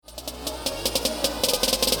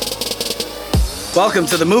Welcome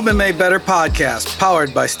to the Movement Made Better podcast,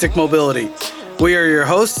 powered by Stick Mobility. We are your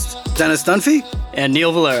hosts, Dennis Dunphy and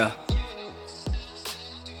Neil Valera.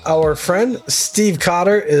 Our friend Steve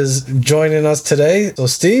Cotter is joining us today. So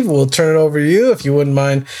Steve, we'll turn it over to you if you wouldn't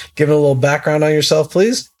mind giving a little background on yourself,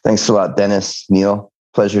 please. Thanks a lot, Dennis. Neil,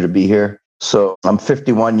 pleasure to be here. So I'm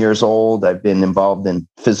 51 years old. I've been involved in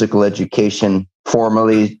physical education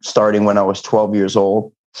formally starting when I was 12 years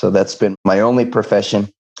old. So that's been my only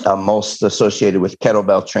profession. I'm most associated with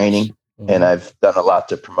kettlebell training, and I've done a lot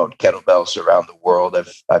to promote kettlebells around the world.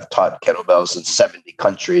 I've taught kettlebells in 70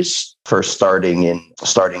 countries, first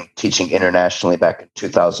starting teaching internationally back in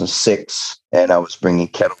 2006. And I was bringing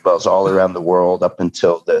kettlebells all around the world up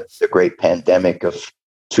until the great pandemic of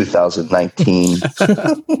 2019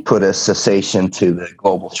 put a cessation to the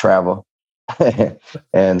global travel.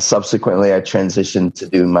 And subsequently, I transitioned to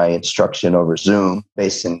do my instruction over Zoom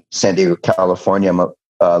based in San Diego, California. I'm a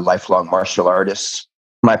lifelong martial artist.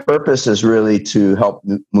 My purpose is really to help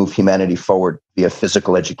move humanity forward via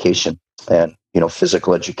physical education. And,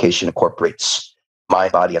 physical education incorporates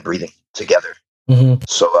mind, body, and breathing together. Mm-hmm.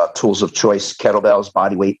 So tools of choice, kettlebells,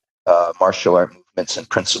 body weight, martial art movements and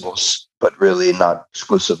principles, but really not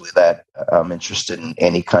exclusively that. I'm interested in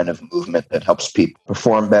any kind of movement that helps people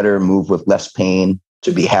perform better, move with less pain,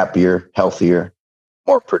 to be happier, healthier,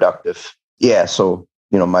 more productive. Yeah, so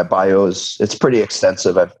my bio it's pretty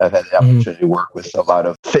extensive. I've had the opportunity to work with a lot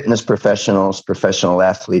of fitness professionals, professional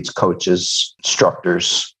athletes, coaches,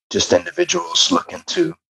 instructors, just individuals looking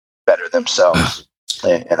to better themselves.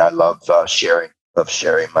 And I love sharing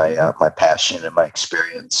my passion and my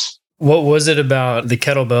experience. What was it about the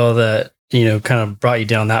kettlebell that, kind of brought you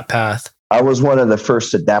down that path? I was one of the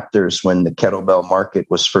first adapters when the kettlebell market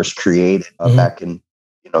was first created back in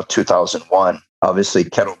 2001. Obviously,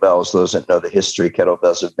 kettlebells, those that know the history,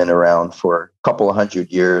 kettlebells have been around for a couple of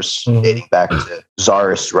hundred years, dating back to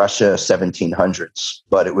Tsarist Russia, 1700s.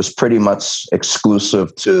 But it was pretty much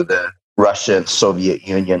exclusive to the Russia and Soviet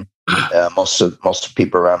Union. Most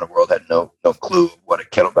people around the world had no clue what a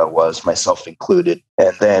kettlebell was, myself included.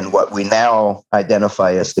 And then what we now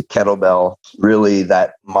identify as the kettlebell, really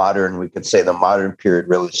we could say the modern period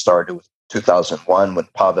really started with 2001 when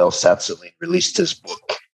Pavel Tsatsouline released his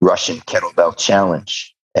book, Russian Kettlebell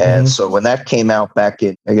Challenge. And so when that came out back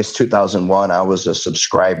in, 2001, I was a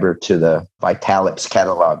subscriber to the Vitalyx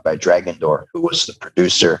catalog by Dragon Door, who was the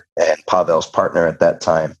producer and Pavel's partner at that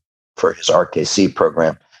time for his RKC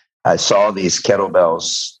program. I saw these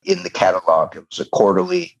kettlebells in the catalog. It was a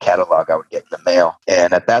quarterly catalog I would get in the mail.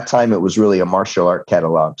 And at that time, it was really a martial art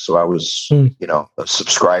catalog. So I was, a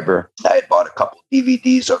subscriber. I had bought a couple of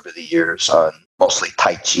DVDs over the years on mostly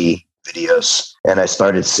Tai Chi videos. And I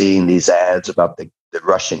started seeing these ads about the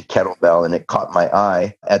Russian kettlebell, and it caught my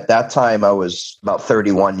eye. At that time, I was about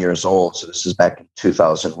 31 years old. So this is back in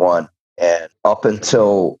 2001. And up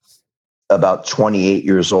until about 28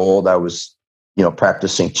 years old, I was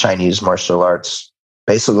practicing Chinese martial arts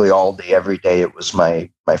basically all day, every day. It was my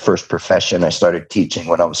first profession. I started teaching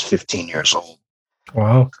when I was 15 years old.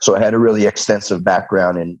 Wow. So I had a really extensive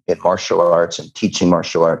background in martial arts and teaching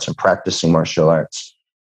martial arts and practicing martial arts.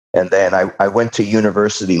 And then I went to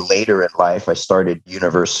university later in life. I started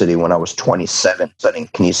university when I was 27, studying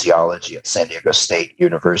kinesiology at San Diego State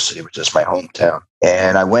University, which is my hometown.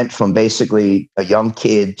 And I went from basically a young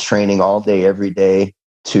kid training all day, every day,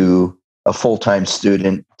 to a full-time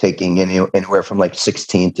student taking anywhere from like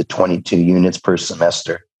 16 to 22 units per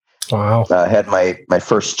semester. Wow. I had my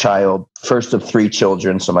first child, first of three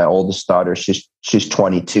children. So my oldest daughter, she's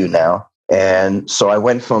 22 now. And so I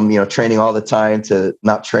went from, training all the time to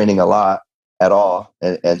not training a lot at all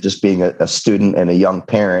and just being a student and a young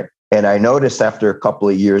parent. And I noticed after a couple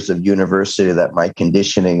of years of university that my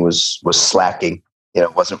conditioning was slacking.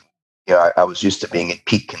 It wasn't, I was used to being in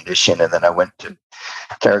peak condition, and then I went to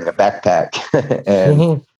carrying a backpack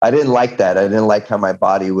and I didn't like that. I didn't like how my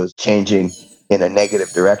body was changing in a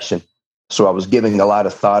negative direction. So I was giving a lot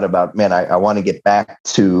of thought about, I want to get back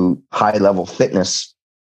to high level fitness.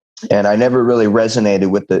 And I never really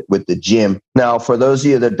resonated with the gym. Now, for those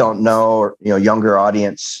of you that don't know, or younger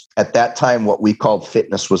audience, at that time, what we called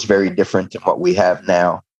fitness was very different than what we have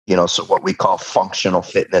now. So what we call functional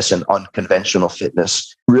fitness and unconventional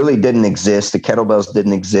fitness really didn't exist. The kettlebells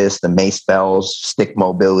didn't exist. The mace bells, stick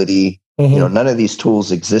mobility, none of these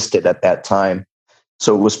tools existed at that time.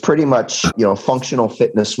 So it was pretty much, functional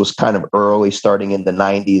fitness was kind of early, starting in the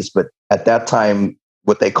 90s. But at that time,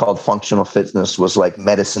 what they called functional fitness was like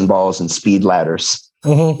medicine balls and speed ladders,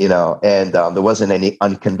 and there wasn't any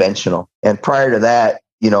unconventional. And prior to that,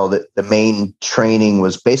 the main training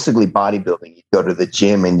was basically bodybuilding. You'd go to the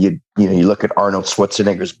gym and you look at Arnold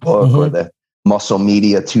Schwarzenegger's book or the Muscle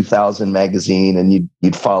Media 2000 magazine, and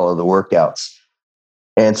you'd follow the workouts.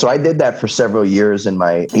 And so I did that for several years in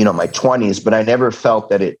my 20s, but I never felt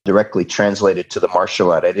that it directly translated to the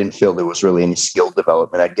martial art. I didn't feel there was really any skill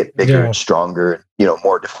development. I'd get bigger and stronger,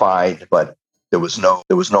 more defined, but there was no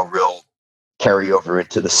real carryover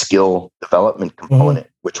into the skill development component,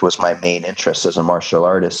 which was my main interest as a martial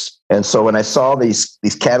artist. And so when I saw these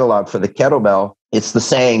catalog for the kettlebell, it's the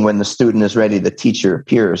saying, when the student is ready, the teacher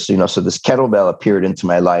appears. So this kettlebell appeared into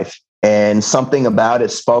my life. And something about it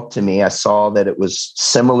spoke to me. I saw that it was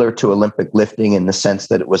similar to Olympic lifting in the sense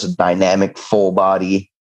that it was a dynamic, full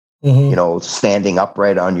body, standing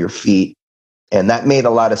upright on your feet. And that made a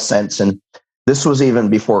lot of sense. And this was even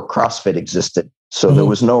before CrossFit existed. So there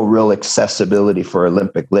was no real accessibility for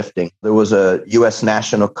Olympic lifting. There was a U.S.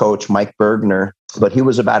 national coach, Mike Bergner, but he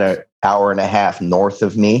was about an hour and a half north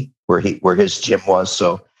of me where his gym was.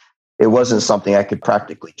 So it wasn't something I could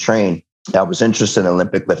practically train. I was interested in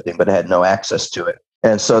Olympic lifting, but I had no access to it.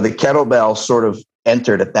 And so the kettlebell sort of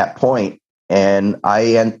entered at that point, and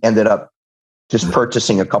I ended up just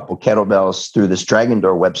purchasing a couple kettlebells through this Dragon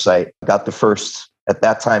Door website. I got the first, at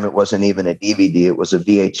that time, it wasn't even a DVD, it was a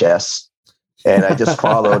VHS. And I just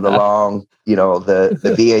followed along, the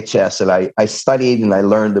VHS, and I studied and I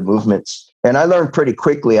learned the movements. And I learned pretty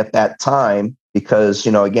quickly at that time because,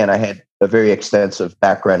 again, I had a very extensive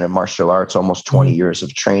background in martial arts, almost 20 years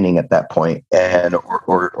of training at that point, and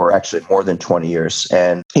or actually more than 20 years.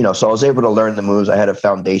 And, so I was able to learn the moves. I had a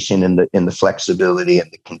foundation in the flexibility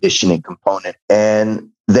and the conditioning component.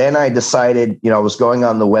 And then I decided, I was going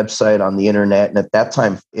on the website on the internet. And at that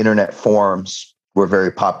time, internet forums were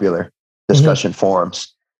very popular, discussion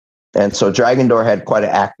forums. And so Dragon Door had quite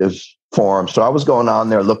an active forum. So I was going on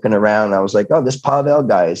there looking around. And I was like, oh, this Pavel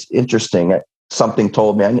guy is interesting. Something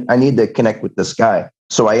told me I need to connect with this guy.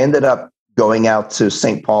 So I ended up going out to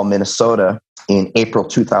St. Paul, Minnesota in April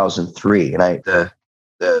 2003, and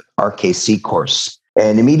the RKC course.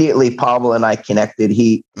 And immediately Pavel and I connected.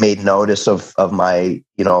 He made notice of my,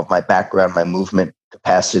 of my background, my movement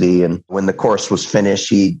capacity. And when the course was finished,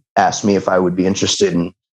 he asked me if I would be interested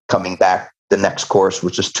in coming back the next course,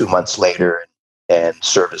 which is 2 months later, and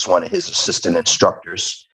serve as one of his assistant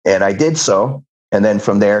instructors. And I did so. And then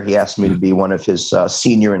from there, he asked me to be one of his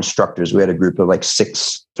senior instructors. We had a group of like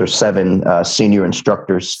 6 or 7 senior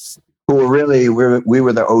instructors who were really, we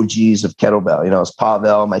were the OGs of kettlebell. It was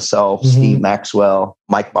Pavel, myself, Steve Maxwell,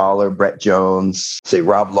 Mike Baller, Brett Jones,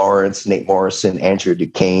 Rob Lawrence, Nate Morrison, Andrew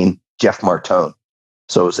Duquesne, Jeff Martone.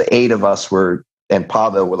 So it was the 8 of us and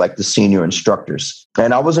Pavel were like the senior instructors.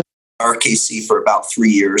 And I was in RKC for about 3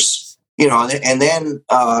 years. And then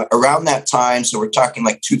around that time, so we're talking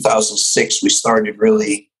like 2006, we started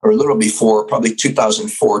really, or a little before, probably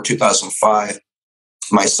 2004, 2005,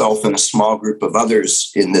 myself and a small group of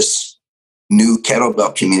others in this new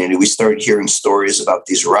kettlebell community, we started hearing stories about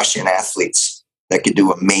these Russian athletes that could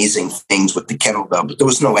do amazing things with the kettlebell, but there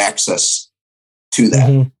was no access to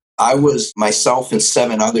that. I was, myself and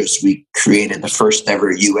 7 others, we created the first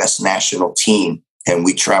ever U.S. national team, and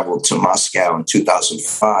we traveled to Moscow in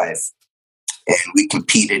 2005. And we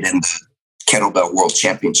competed in the Kettlebell World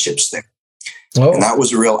Championships there. Oh. And that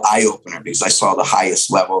was a real eye-opener because I saw the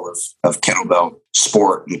highest level of kettlebell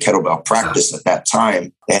sport and kettlebell practice at that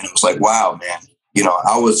time. And it was like, wow, man.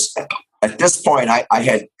 I was, at this point, I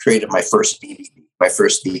had created my first DVD. My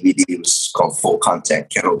first DVD was called Full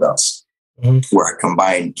Contact Kettlebells, where I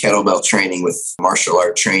combined kettlebell training with martial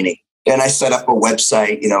art training. And I set up a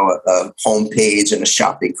website, a homepage and a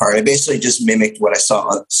shopping cart. I basically just mimicked what I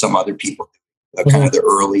saw some other people do. Kind of the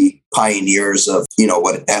early pioneers of,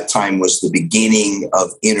 what at that time was the beginning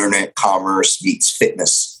of internet commerce meets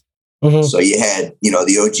fitness. So you had,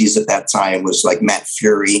 the OGs at that time was like Matt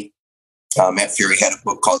Fury. Matt Fury had a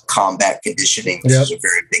book called Combat Conditioning, which is a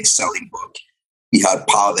very big selling book. You had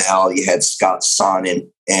Pavel, you had Scott Sonnen,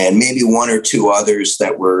 and maybe 1 or 2 others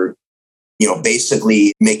that were,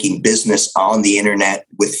 basically making business on the internet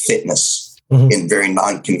with fitness in very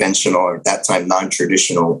non-conventional, or at that time,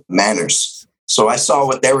 non-traditional manners. So I saw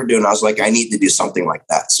what they were doing. I was like, I need to do something like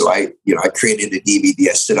that. So I created a DVD.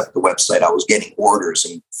 I set up the website. I was getting orders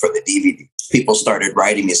for the DVD. People started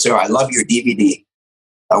writing me, "Sir, I love your DVD.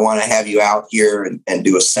 I want to have you out here and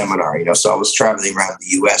do a seminar." So I was traveling around the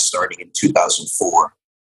U.S. starting in 2004,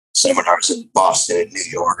 seminars in Boston and New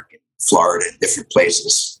York and Florida and different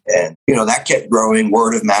places. And, that kept growing,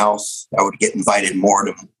 word of mouth. I would get invited more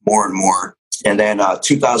and more. And then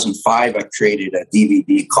 2005, I created a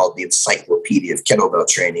DVD called The Encyclopedia of Kettlebell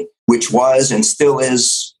Training, which was and still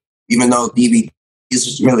is, even though DVDs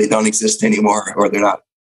really don't exist anymore, or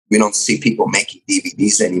we don't see people making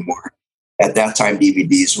DVDs anymore. At that time,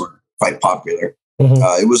 DVDs were quite popular.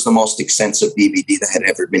 Mhm. It was the most extensive DVD that had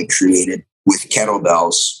ever been created with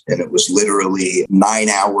kettlebells. And it was literally 9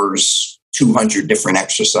 hours, 200 different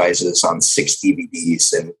exercises on 6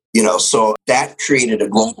 DVDs. And, so that created a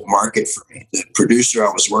global market for me. The producer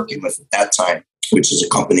I was working with at that time, which is a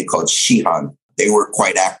company called Shihan, they were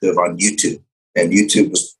quite active on YouTube. And YouTube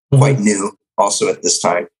was quite new also at this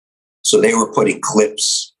time. So they were putting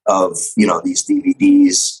clips of, these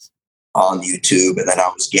DVDs on YouTube. And then I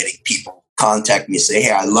was getting people contact me, say,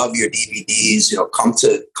 hey, I love your DVDs,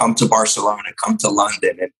 come to Barcelona, come to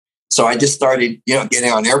London. And so I just started,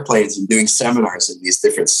 getting on airplanes and doing seminars in these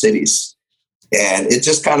different cities. And it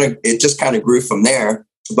just kind of grew from there.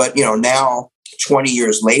 But, now 20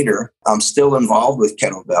 years later, I'm still involved with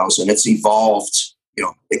kettlebells, and it's evolved,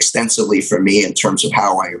 extensively for me in terms of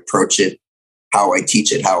how I approach it, how I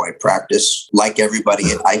teach it, how I practice. Like everybody,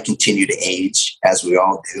 I continue to age, as we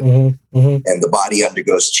all do. And the body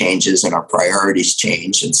undergoes changes and our priorities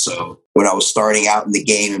change. And so when I was starting out in the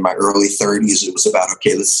game in my early 30s, it was about,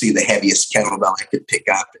 okay, let's see the heaviest kettlebell I could pick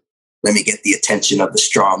up. Let me get the attention of the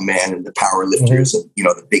strong men and the power lifters and,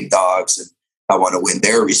 the big dogs. And I want to win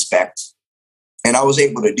their respect. And I was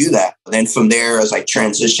able to do that. And then from there, as I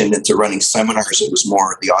transitioned into running seminars, it was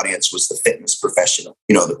more, the audience was the fitness professional,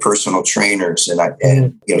 the personal trainers and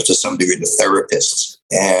to some degree, the therapists.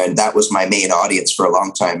 And that was my main audience for a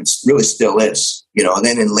long time. It really still is, and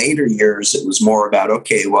then in later years, it was more about,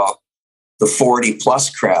 okay, well, the 40 plus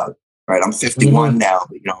crowd, right? I'm 51 now,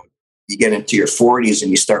 but, you get into your 40s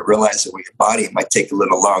and you start realizing your body, it might take a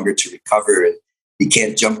little longer to recover. And you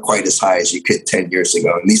can't jump quite as high as you could 10 years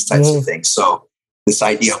ago and these types of things. So this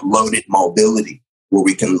idea of loaded mobility, where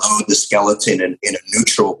we can load the skeleton in a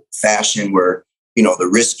neutral fashion where, the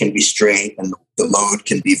wrist can be straight and the load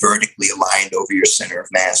can be vertically aligned over your center of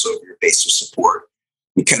mass, over your base of support.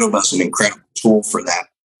 The kettlebell is an incredible tool for that.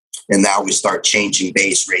 And now we start changing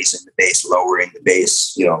base, raising the base, lowering the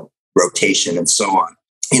base, rotation and so on.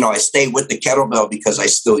 I stay with the kettlebell because I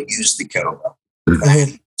still use the kettlebell.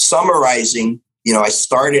 And summarizing, I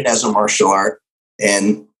started as a martial art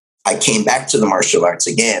and I came back to the martial arts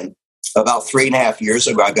again. About 3.5 years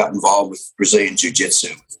ago, I got involved with Brazilian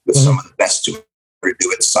Jiu-Jitsu with some of the best who ever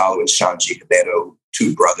do it. Saulo and Xande Ribeiro,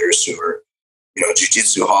 2 brothers who are,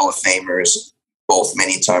 Jiu-Jitsu Hall of Famers, both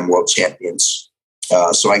many-time world champions.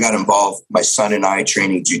 So I got involved, my son and I,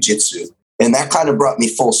 training Jiu-Jitsu. And that kind of brought me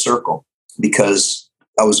full circle because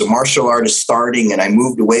I was a martial artist starting and I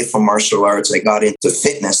moved away from martial arts. I got into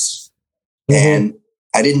fitness and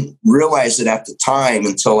I didn't realize it at the time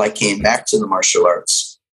until I came back to the martial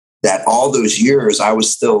arts that all those years I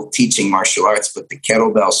was still teaching martial arts, but the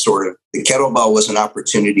kettlebell was an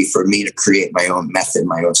opportunity for me to create my own method,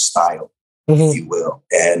 my own style, if you will,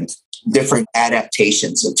 and different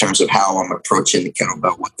adaptations in terms of how I'm approaching the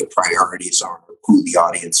kettlebell, what the priorities are, who the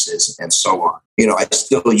audience is, and so on. I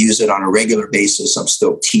still use it on a regular basis. I'm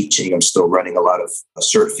still teaching. I'm still running a lot of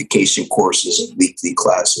certification courses and weekly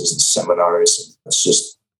classes and seminars. And it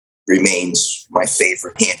just remains my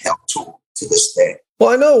favorite handheld tool to this day. Well,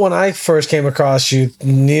 I know when I first came across you,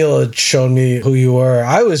 Neil had shown me who you were.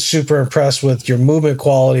 I was super impressed with your movement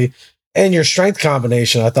quality and your strength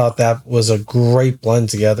combination. I thought that was a great blend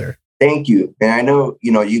together. Thank you. And I know,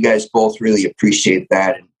 you guys both really appreciate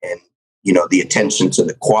that and the attention to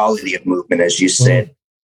the quality of movement, as you said,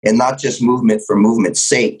 and not just movement for movement's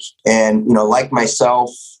sake. And, like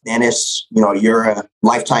myself, Dennis, you're a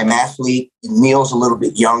lifetime athlete. Neil's a little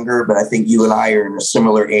bit younger, but I think you and I are in a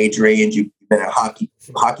similar age range. You've been a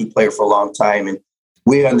hockey player for a long time. And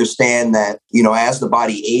we understand that, as the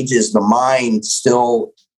body ages, the mind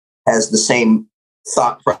still has the same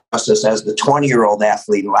thought process as the 20-year-old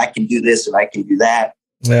athlete. I can do this and I can do that.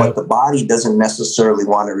 Yeah. But the body doesn't necessarily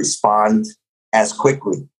want to respond as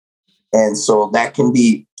quickly. And so that can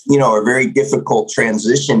be, a very difficult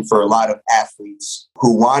transition for a lot of athletes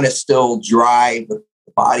who want to still drive, but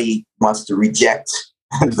the body wants to reject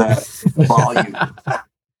the volume.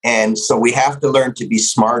 And so we have to learn to be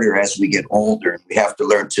smarter as we get older. We have to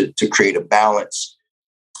learn to create a balance.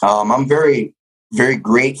 I'm very, very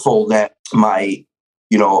grateful that my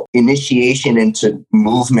initiation into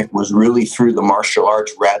movement was really through the martial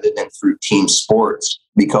arts rather than through team sports.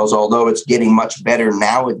 Because although it's getting much better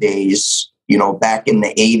nowadays, back in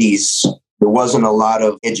the 80s, there wasn't a lot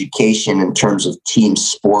of education in terms of team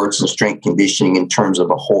sports and strength conditioning in terms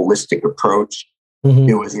of a holistic approach.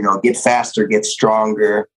 It was, get faster, get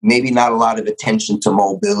stronger, maybe not a lot of attention to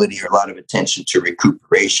mobility or a lot of attention to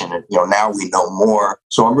recuperation. And, now we know more.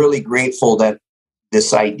 So I'm really grateful that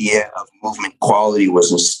this idea of movement quality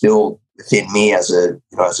was instilled within me as a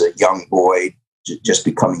young boy, just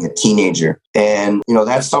becoming a teenager. And,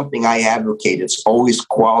 that's something I advocate. It's always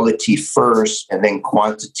quality first and then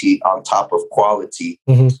quantity on top of quality.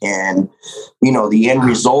 Mm-hmm. And, the end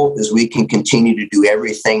result is we can continue to do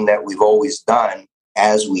everything that we've always done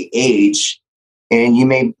as we age. And you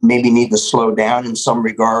maybe need to slow down in some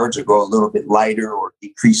regards or go a little bit lighter or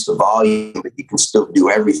decrease the volume, but you can still do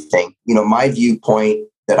everything. My viewpoint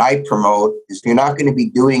that I promote is if you're not going to be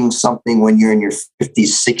doing something when you're in your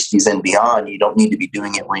 50s, 60s and beyond, you don't need to be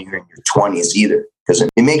doing it when you're in your 20s either. Because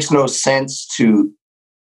it makes no sense to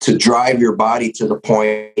drive your body to the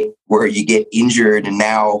point where you get injured and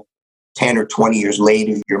now 10 or 20 years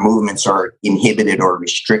later, your movements are inhibited or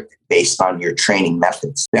restricted based on your training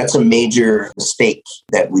methods. That's a major mistake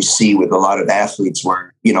that we see with a lot of athletes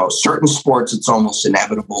where, certain sports, it's almost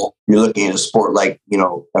inevitable. You're looking at a sport like,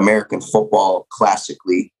 American football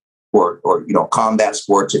classically, or combat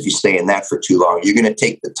sports. If you stay in that for too long, you're going to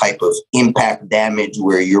take the type of impact damage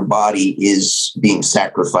where your body is being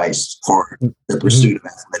sacrificed for the pursuit of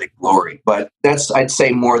athletic glory. But that's, I'd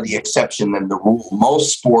say, more the exception than the rule.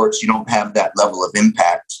 Most sports, you don't have that level of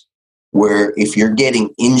impact, where if you're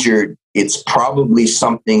getting injured, it's probably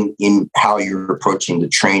something in how you're approaching the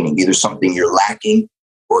training, either something you're lacking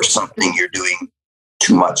or something you're doing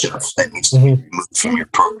too much of that needs to be removed from your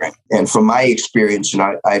program. And from my experience,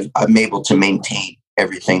 I'm able to maintain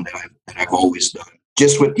everything that I've always done,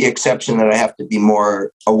 just with the exception that I have to be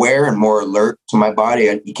more aware and more alert to my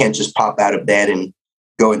body. You can't just pop out of bed and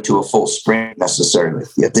go into a full sprint necessarily.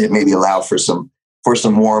 You have to maybe allow for some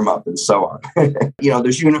warm up and so on.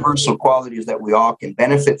 There's universal qualities that we all can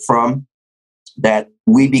benefit from that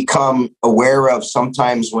we become aware of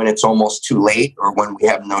sometimes when it's almost too late or when we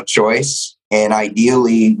have no choice. And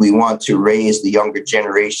ideally, we want to raise the younger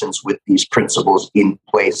generations with these principles in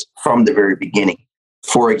place from the very beginning.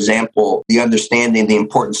 For example, the understanding the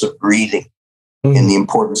importance of breathing and the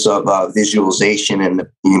importance of visualization and the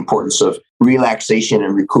importance of relaxation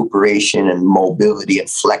and recuperation and mobility and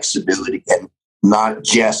flexibility, and not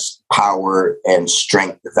just power and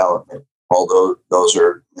strength development. Although those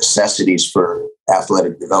are necessities for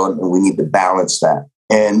athletic development, we need to balance that.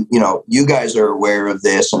 And, you guys are aware of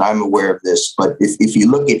this and I'm aware of this, but if you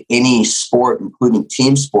look at any sport, including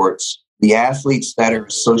team sports, the athletes that are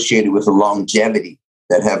associated with a longevity,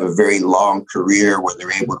 that have a very long career where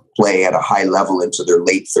they're able to play at a high level into their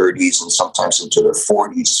late 30s and sometimes into their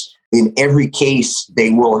 40s, in every case,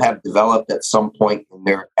 they will have developed at some point in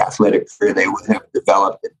their athletic career, they would have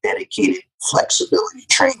developed a dedicated flexibility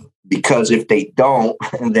training. Because if they don't,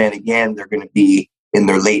 then again, they're going to be in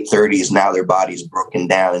their late 30s. Now their body's broken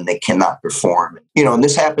down and they cannot perform. And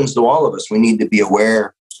this happens to all of us. We need to be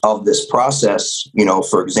aware of this process.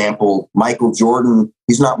 For example, Michael Jordan,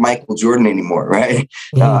 he's not Michael Jordan anymore, right?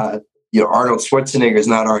 Arnold Schwarzenegger is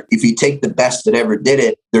not Arnold. If you take the best that ever did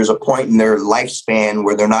it, there's a point in their lifespan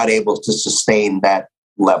where they're not able to sustain that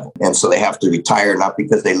level. And so they have to retire, not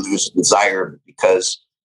because they lose desire, but because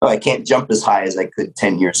I can't jump as high as I could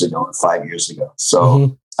 10 years ago or 5 years ago.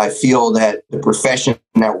 So I feel that the profession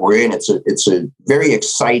that we're in, it's a very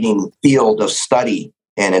exciting field of study.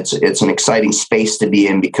 And it's an exciting space to be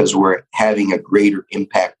in because we're having a greater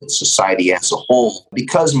impact in society as a whole,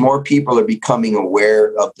 because more people are becoming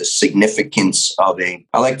aware of the significance of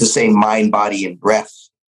I like to say, mind, body, and breath,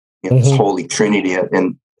 this holy trinity.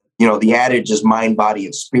 And, the adage is mind, body,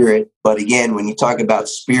 and spirit. But again, when you talk about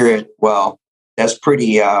spirit, well, that's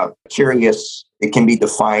pretty curious. It can be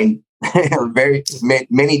defined very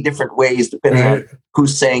many different ways, depending on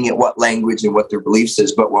who's saying it, what language, and what their beliefs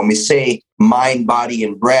is. But when we say mind, body,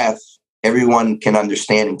 and breath, everyone can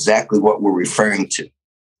understand exactly what we're referring to,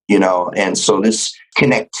 And so this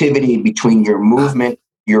connectivity between your movement,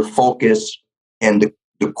 your focus, and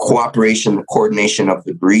the cooperation, the coordination of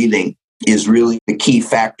the breathing is really the key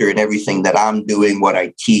factor in everything that I'm doing, what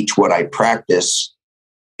I teach, what I practice.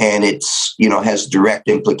 And it's, has direct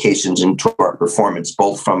implications into our performance,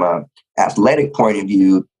 both from an athletic point of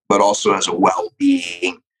view, but also as a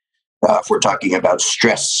well-being. If we're talking about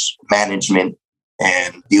stress management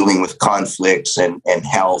and dealing with conflicts and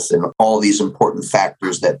health and all these important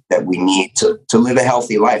factors that we need to live a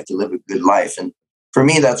healthy life, to live a good life. And for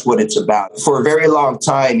me, that's what it's about. For a very long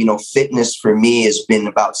time, fitness for me has been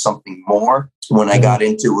about something more. When I got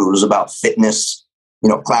into it, it was about fitness.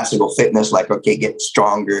 Classical fitness, like, okay, get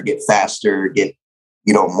stronger, get faster, get,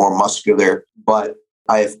 more muscular. But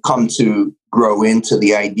I've come to grow into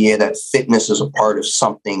the idea that fitness is a part of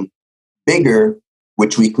something bigger,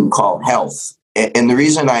 which we can call health. And the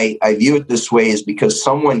reason I view it this way is because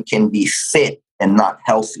someone can be fit and not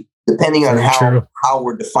healthy, depending on how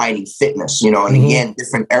we're defining fitness, and again,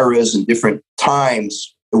 different eras and different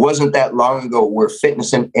times, it wasn't that long ago where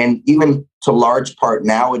fitness and even to large part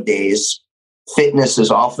nowadays, fitness is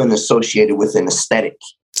often associated with an aesthetic.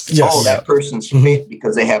 Yes. Oh, that person's fit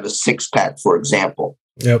because they have a six-pack, for example.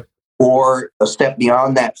 Yep. Or a step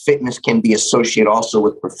beyond that, fitness can be associated also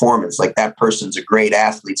with performance. Like that person's a great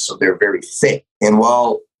athlete, so they're very fit. And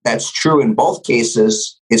while that's true in both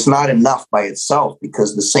cases, it's not enough by itself,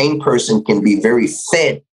 because the same person can be very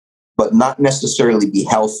fit, but not necessarily be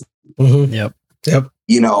healthy. Mm-hmm. Yep.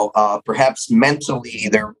 Perhaps mentally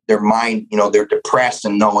their mind, they're depressed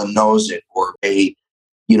and no one knows it, or they,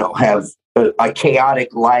 have a chaotic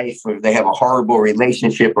life, or they have a horrible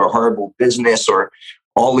relationship or a horrible business, or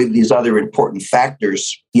all of these other important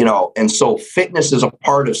factors, and so fitness is a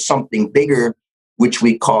part of something bigger, which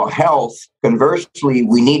we call health. Conversely,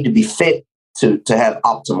 we need to be fit to have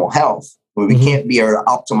optimal health. We can't be our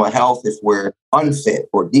optimal health if we're unfit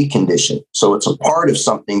or deconditioned. So it's a part of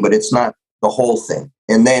something, but it's not the whole thing.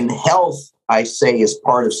 And then health, I say, is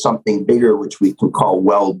part of something bigger, which we can call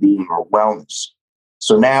well-being or wellness.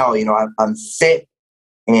 So now, I'm fit,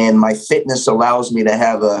 and my fitness allows me to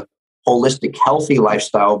have a holistic, healthy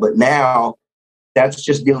lifestyle. But now that's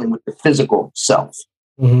just dealing with the physical self.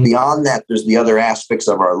 Mm-hmm. Beyond that, there's the other aspects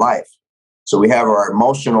of our life. So we have our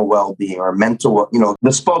emotional well-being, our mental,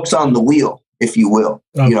 the spokes on the wheel, if you will,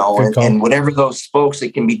 and whatever those spokes,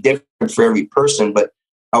 it can be different for every person, but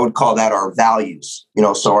I would call that our values,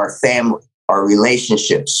 so our family, our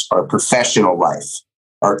relationships, our professional life,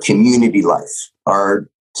 our community life, our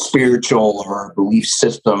spiritual or our belief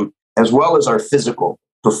system, as well as our physical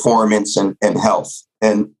performance and health.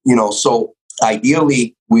 And, so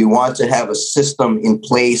ideally, we want to have a system in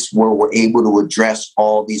place where we're able to address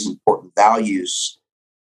all these important values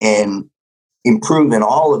and improve in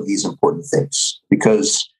all of these important things.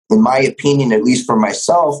 Because in my opinion, at least for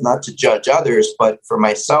myself, not to judge others, but for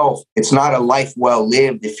myself, it's not a life well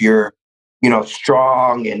lived if you're,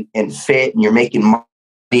 strong and fit and you're making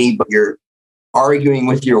money, but you're arguing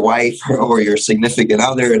with your wife or your significant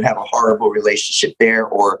other and have a horrible relationship there,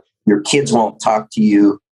 or your kids won't talk to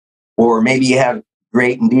you, or maybe you have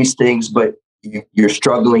great in these things, but you're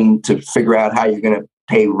struggling to figure out how you're going to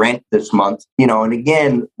pay rent this month. And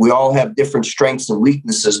again, we all have different strengths and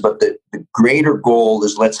weaknesses, but the greater goal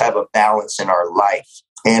is let's have a balance in our life.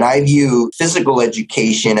 And I view physical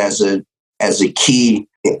education as a key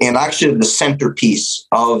and actually the centerpiece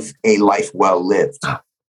of a life well lived.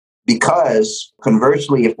 Because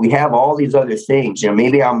conversely, if we have all these other things,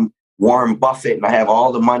 maybe I'm Warren Buffett and I have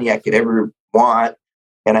all the money I could ever want,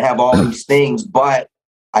 and I have all these things, but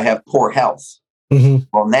I have poor health. Mm-hmm.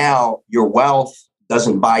 Well, now your wealth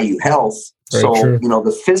doesn't buy you health. Very so, true.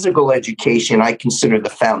 The physical education, I consider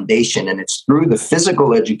the foundation, and it's through the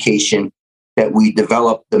physical education that we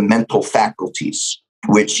develop the mental faculties,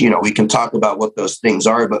 which, we can talk about what those things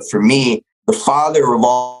are. But for me, the father of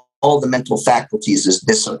all the mental faculties is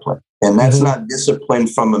discipline. And that's not discipline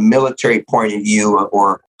from a military point of view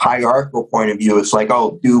or hierarchical point of view. It's like,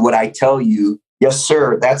 oh, do what I tell you. Yes,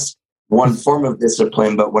 sir. That's one form of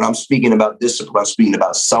discipline. But when I'm speaking about discipline, I'm speaking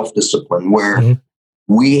about self-discipline, where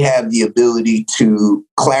we have the ability to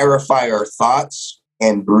clarify our thoughts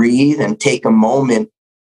and breathe and take a moment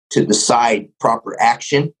to decide proper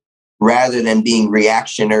action rather than being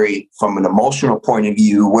reactionary from an emotional point of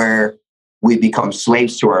view, where we become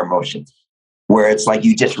slaves to our emotions, where it's like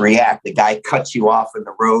you just react. The guy cuts you off in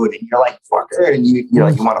the road and you're like, fucker, and you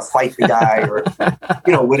want to fight the guy or,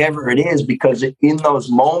 whatever it is, because in those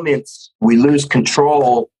moments we lose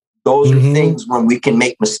control. Those are things when we can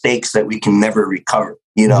make mistakes that we can never recover,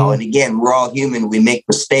 and again, we're all human. We make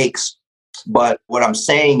mistakes. But what I'm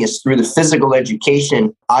saying is through the physical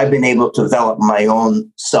education, I've been able to develop my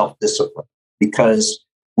own self-discipline, because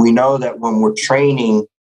we know that when we're training,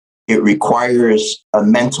 it requires a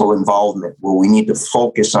mental involvement where we need to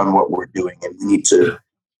focus on what we're doing, and we need to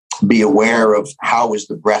be aware of how is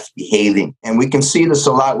the breath behaving. And we can see this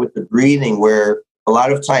a lot with the breathing, where a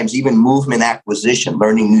lot of times even movement acquisition,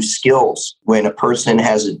 learning new skills, when a person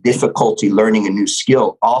has a difficulty learning a new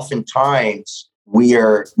skill, oftentimes we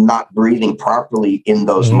are not breathing properly in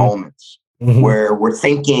those moments where we're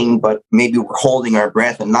thinking, but maybe we're holding our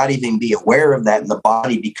breath and not even be aware of that. And the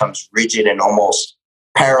body becomes rigid and almost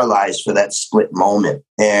paralyzed for that split moment.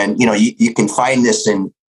 And, you can find this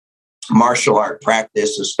in martial art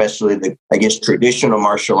practice, especially traditional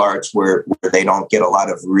martial arts where they don't get a lot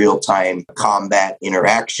of real-time combat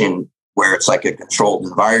interaction, where it's like a controlled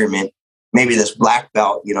environment. Maybe this black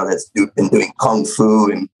belt, that's been doing kung fu,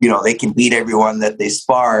 and, they can beat everyone that they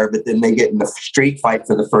spar, but then they get in a street fight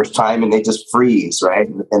for the first time and they just freeze, right?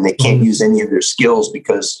 And they can't use any of their skills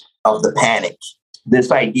because of the panic.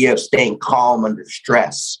 this idea of staying calm under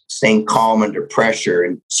stress, staying calm under pressure.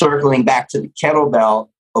 And circling back to the kettlebell,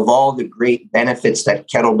 of all the great benefits that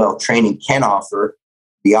kettlebell training can offer,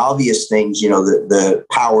 the obvious things, the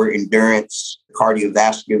power, endurance,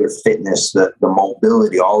 cardiovascular fitness, the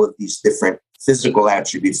mobility, all of these different physical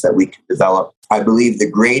attributes that we can develop. I believe the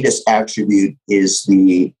greatest attribute is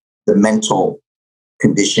the mental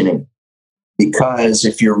conditioning. Because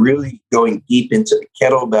if you're really going deep into the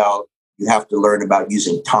kettlebell, you have to learn about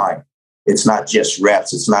using time. It's not just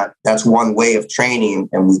reps. That's one way of training,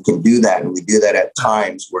 and we can do that. And we do that at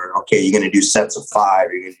times where, okay, you're going to do sets of 5,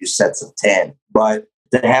 or you're going to do sets of 10. But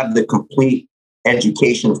to have the complete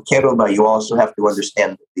education of kettlebell, you also have to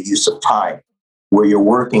understand the use of time, where you're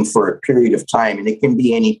working for a period of time. And it can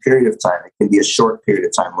be any period of time. It can be a short period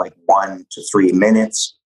of time, like 1 to 3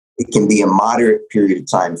 minutes. It can be a moderate period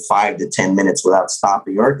of time, 5 to 10 minutes without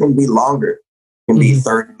stopping, or it can be longer. It can be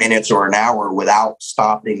 30 minutes or an hour without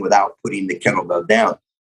stopping, without putting the kettlebell down.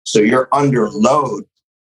 So you're under load,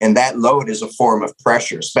 and that load is a form of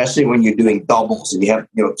pressure, especially when you're doing doubles and you have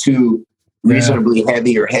 2 reasonably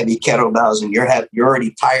heavy or heavy kettlebells, and you're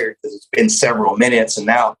already tired because it's been several minutes, and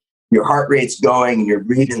now your heart rate's going and your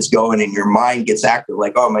breathing's going and your mind gets active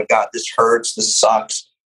like, oh my God, this hurts, this sucks,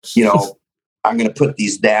 I'm going to put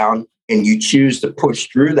these down. And you choose to push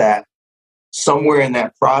through that. Somewhere in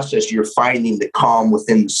that process, you're finding the calm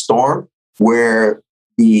within the storm, where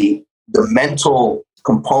the mental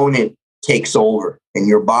component takes over and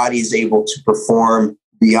your body is able to perform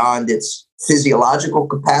beyond its physiological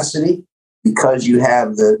capacity, because you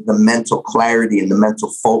have the mental clarity and the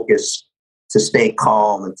mental focus to stay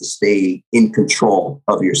calm and to stay in control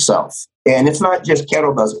of yourself. And it's not just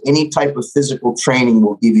kettlebells. Any type of physical training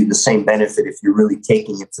will give you the same benefit if you're really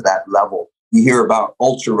taking it to that level. You hear about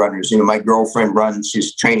ultra runners. My girlfriend runs,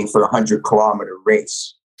 she's training for a 100-kilometer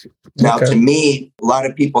race. Now, to me, a lot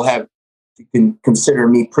of people can consider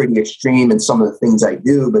me pretty extreme in some of the things I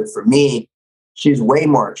do. But for me, she's way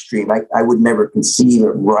more extreme. I would never conceive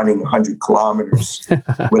of running 100 kilometers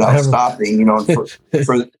without stopping.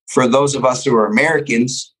 For those of us who are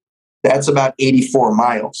Americans, that's about 84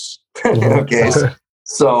 miles. Okay.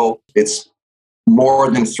 So it's more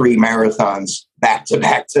than 3 marathons back to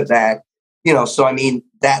back to back. So I mean,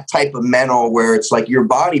 that type of mental where it's like your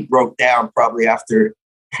body broke down probably after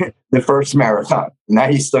the first marathon. Now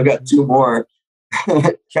you still got 2 more.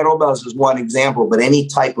 Kettlebells is one example, but any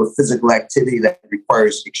type of physical activity that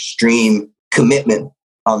requires extreme commitment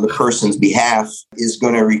on the person's behalf is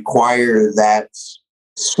going to require that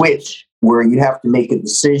switch where you have to make a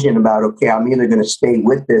decision about, okay, I'm either going to stay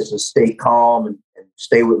with this and stay calm and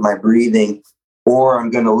stay with my breathing, or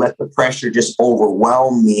I'm going to let the pressure just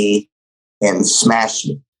overwhelm me and smash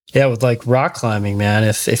me. Yeah, with like rock climbing, man,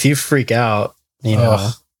 if you freak out,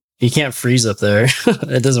 you can't freeze up there.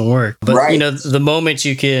 It doesn't work. But right. The moment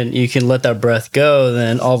you can let that breath go,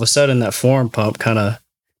 then all of a sudden that form pump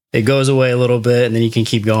it goes away a little bit, and then you can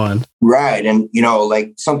keep going. Right. And,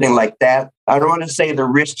 like something like that, I don't want to say the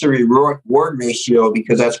risk to reward ratio,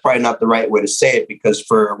 because that's probably not the right way to say it, because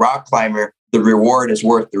for a rock climber, the reward is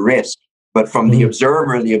worth the risk. But from the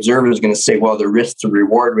observer is going to say, well, the risk to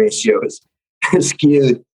reward ratio is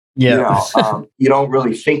skewed. Yeah. You don't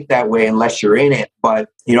really think that way unless you're in it. But,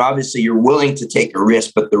 obviously you're willing to take a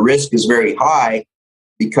risk, but the risk is very high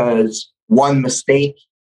because one mistake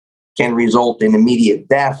can result in immediate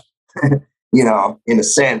death, in a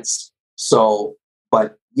sense. So,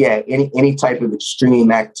 but yeah, any type of extreme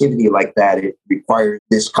activity like that, it requires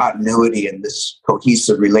this continuity and this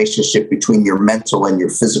cohesive relationship between your mental and your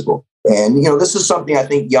physical. And, this is something I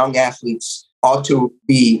think young athletes ought to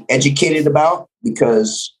be educated about,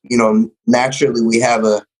 because, naturally we have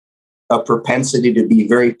a propensity to be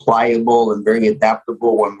very pliable and very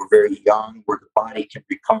adaptable when we're very young, where the body can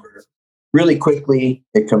recover really quickly.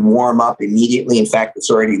 It can warm up immediately. In fact, it's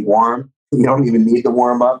already warm. You don't even need to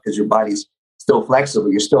warm up because your body's still flexible.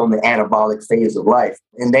 You're still in the anabolic phase of life.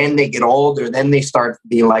 And then they get older, then they start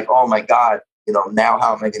being like, oh my God, now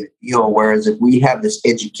how am I going to feel? Whereas if we have this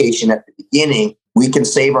education at the beginning, we can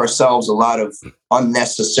save ourselves a lot of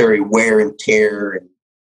unnecessary wear and tear and,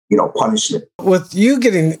 punishment. With you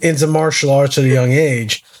getting into martial arts at a young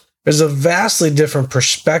age, there's a vastly different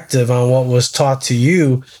perspective on what was taught to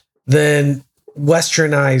you than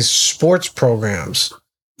westernized sports programs,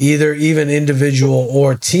 either even individual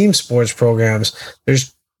or team sports programs.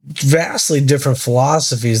 There's vastly different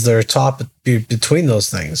philosophies that are taught between those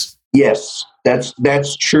things. Yes,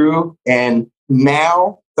 that's true. And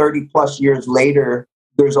now, 30 plus years later,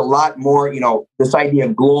 there's a lot more, this idea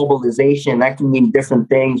of globalization, that can mean different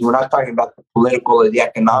things. We're not talking about the political or the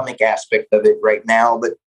economic aspect of it right now,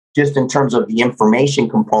 but just in terms of the information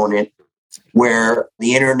component, where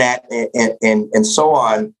the internet and so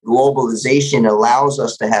on, globalization allows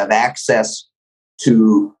us to have access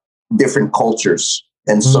to different cultures.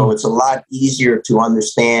 And so it's a lot easier to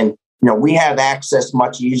understand. We have access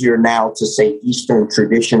much easier now to, say, Eastern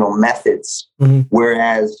traditional methods,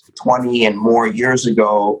 whereas 20 and more years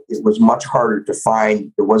ago, it was much harder to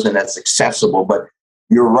find. It wasn't as accessible. But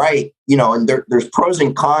you're right, and there's pros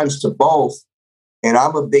and cons to both. And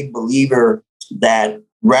I'm a big believer that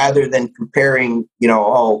rather than comparing,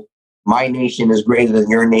 my nation is greater than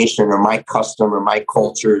your nation, or my custom or my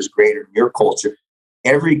culture is greater than your culture,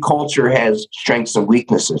 every culture has strengths and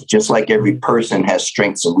weaknesses, just like every person has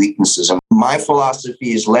strengths and weaknesses. And my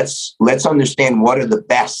philosophy is let's understand what are the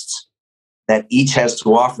best that each has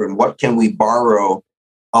to offer, and what can we borrow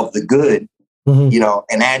of the good,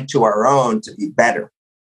 and add to our own to be better.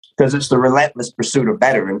 Because it's the relentless pursuit of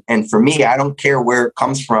better. And for me, I don't care where it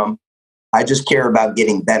comes from. I just care about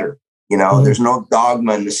getting better. There's no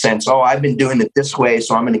dogma in the sense, I've been doing it this way,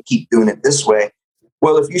 so I'm going to keep doing it this way.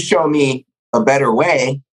 Well, if you show me a better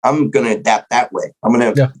way, I'm going to adapt that way. I'm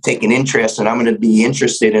going to take an interest, and I'm going to be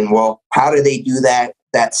interested in, how do they do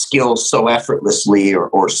that skill so effortlessly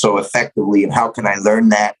or so effectively, and how can I learn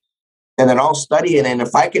that? And then I'll study it. And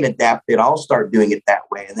if I can adapt it, I'll start doing it that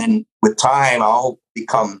way. And then with time, I'll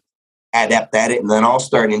become adept at it. And then I'll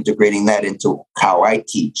start integrating that into how I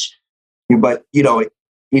teach. But,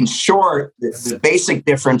 in short, the basic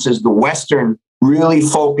difference is the Western really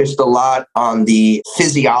focused a lot on the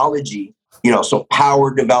physiology, so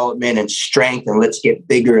power development and strength, and let's get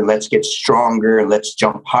bigger and let's get stronger and let's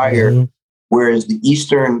jump higher. Whereas the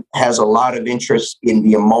Eastern has a lot of interest in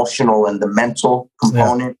the emotional and the mental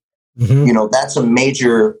component. That's a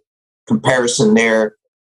major comparison there,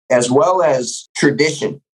 as well as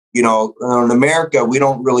tradition. In America, we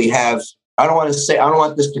don't really have, I don't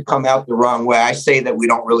want this to come out the wrong way. I say that we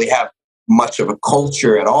don't really have much of a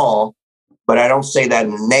culture at all, but I don't say that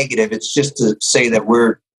in a negative. It's just to say that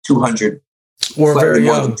we're very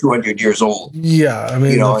young, more than 200 years old. Yeah. I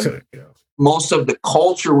mean, most of the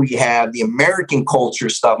culture we have, the American culture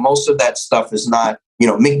stuff, most of that stuff is not,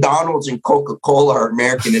 McDonald's and Coca-Cola are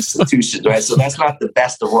American institutions, right? So that's not the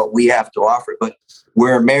best of what we have to offer. But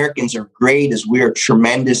where Americans are great is we are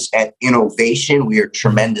tremendous at innovation. We are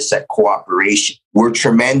tremendous at cooperation. We're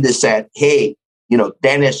tremendous at, hey,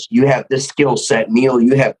 Dennis, you have this skill set. Neil,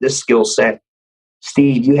 you have this skill set.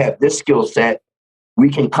 Steve, you have this skill set. We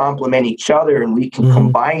can complement each other, and we can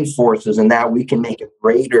combine forces, and now we can make it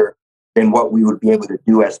greater than what we would be able to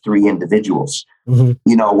do as three individuals.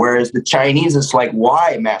 Whereas the Chinese, it's like,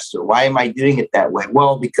 why, master? Why am I doing it that way?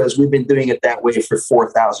 Well, because we've been doing it that way for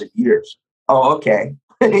 4,000 years. Oh, okay.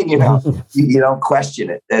 You don't question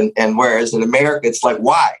it. And whereas in America, it's like,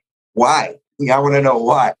 why? I want to know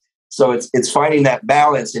why. So it's finding that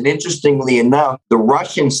balance. And interestingly enough, the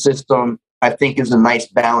Russian system, I think, is a nice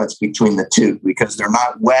balance between the two, because they're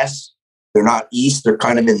not West, they're not East, they're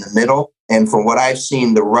kind of in the middle. And from what I've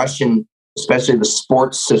seen, the Russian, especially the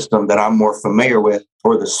sports system that I'm more familiar with,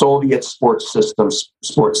 or the Soviet sports systems,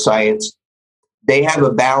 sports science, they have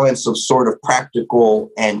a balance of sort of practical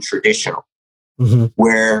and traditional,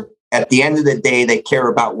 where at the end of the day, they care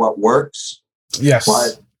about what works. Yes.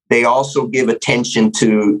 But they also give attention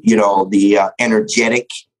to, the energetic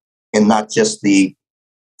and not just the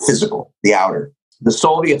physical, the outer. The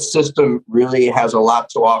Soviet system really has a lot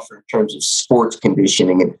to offer in terms of sports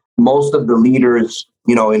conditioning. And most of the leaders,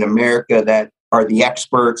 in America that are the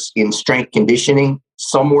experts in strength conditioning,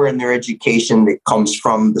 somewhere in their education that comes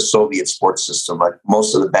from the Soviet sports system, like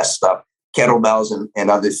most of the best stuff, kettlebells and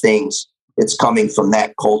other things, it's coming from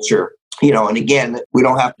that culture. And again, we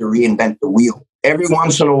don't have to reinvent the wheel. Every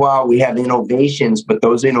once in a while, we have innovations, but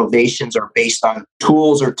those innovations are based on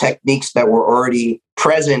tools or techniques that were already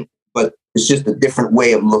present, but it's just a different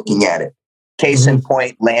way of looking at it. Case in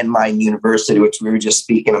point, Landmine University, which we were just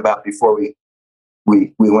speaking about before we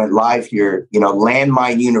went live here.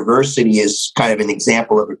 Landmine University is kind of an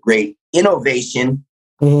example of a great innovation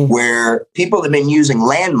where people have been using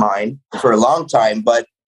landmine for a long time, but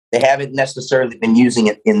they haven't necessarily been using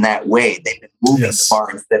it in that way. They've been moving the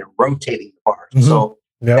bar instead of rotating the bar. So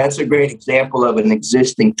that's a great example of an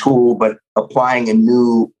existing tool, but applying a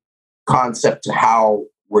new concept to how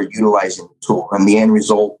we're utilizing the tool. And the end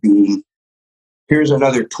result being, here's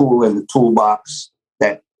another tool in the toolbox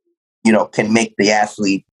that, can make the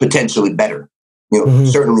athlete potentially better,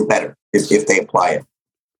 certainly better if they apply it.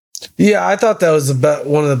 Yeah, I thought that was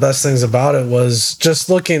one of the best things about it was just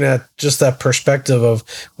looking at just that perspective of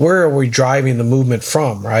where are we driving the movement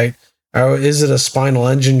from, right? Or is it a spinal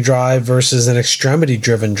engine drive versus an extremity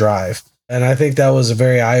driven drive? And I think that was a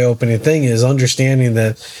very eye-opening thing, is understanding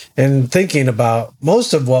that and thinking about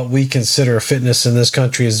most of what we consider fitness in this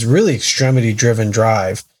country is really extremity-driven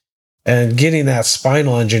drive. And getting that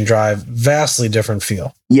spinal engine drive, vastly different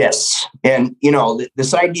feel. Yes. And,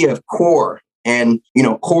 this idea of core, and,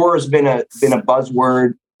 core has been a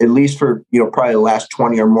buzzword, at least for, probably the last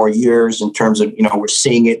 20 or more years, in terms of, we're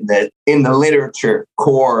seeing it in the literature,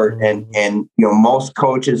 core, and most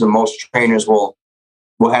coaches and most trainers will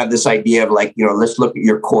have this idea of like, let's look at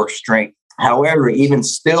your core strength. However, even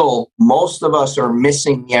still, most of us are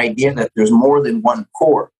missing the idea that there's more than one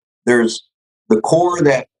core. There's the core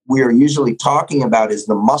that we are usually talking about is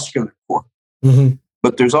the muscular core,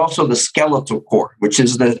 but there's also the skeletal core, which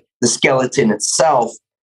is the skeleton itself.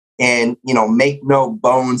 And, make no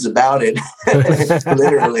bones about it,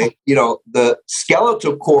 literally, the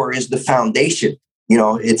skeletal core is the foundation.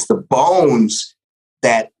 It's the bones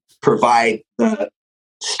that provide the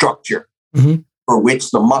structure for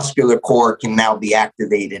which the muscular core can now be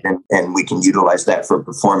activated, and we can utilize that for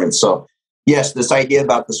performance. So, yes, this idea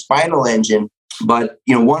about the spinal engine. But,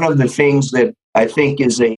 one of the things that I think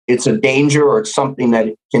it's a danger, or it's something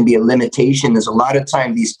that can be a limitation, is a lot of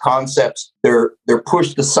time these concepts, they're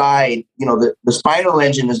pushed aside. The spinal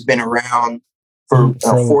engine has been around for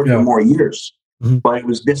 40 or more years, but it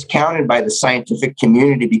was discounted by the scientific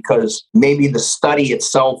community because maybe the study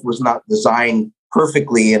itself was not designed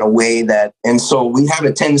perfectly in a way that, and so we have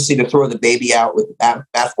a tendency to throw the baby out with the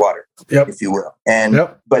bathwater, if you will.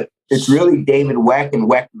 But it's really David Weck and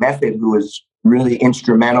Weck Method who is really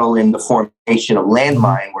instrumental in the formation of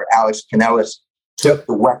Landmine, where Alex Kanellis took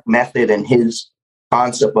the Weck Method and his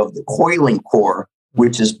concept of the coiling core,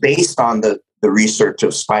 which is based on the research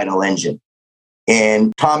of spinal engine.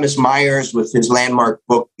 And Thomas Myers, with his landmark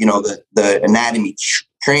book, the Anatomy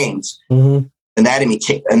Trains, Anatomy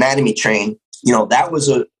Train, that was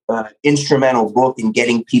a instrumental book in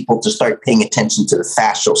getting people to start paying attention to the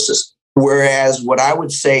fascial system. Whereas what I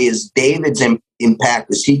would say is David's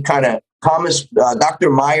impact is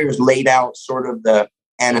Dr. Myers laid out sort of the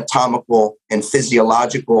anatomical and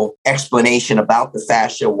physiological explanation about the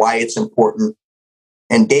fascia, why it's important.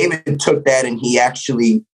 And David took that and he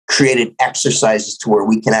actually created exercises to where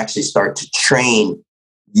we can actually start to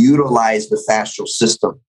utilize the fascial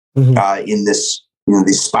system in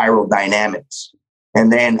these spiral dynamics.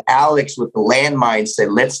 And then Alex with the Landmine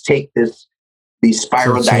said, let's take these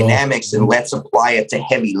spiral dynamics and let's apply it to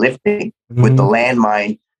heavy lifting with the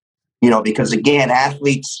Landmine. Because again,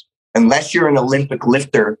 athletes, unless you're an Olympic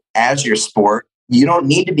lifter as your sport, you don't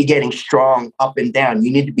need to be getting strong up and down.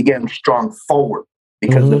 You need to be getting strong forward,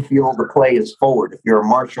 because the field of play is forward. If you're a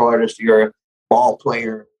martial artist, you're a ball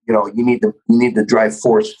player, you need to drive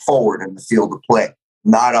force forward in the field of play,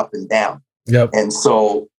 not up and down. And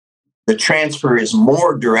so the transfer is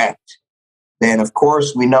more direct. Then, of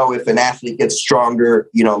course, we know if an athlete gets stronger,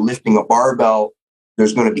 lifting a barbell,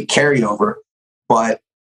 there's going to be carryover. But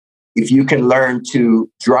if you can learn to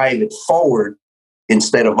drive it forward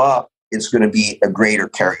instead of up, it's going to be a greater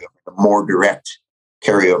carryover, a more direct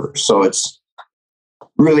carryover. So it's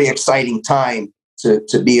really exciting time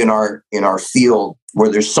to be in our field, where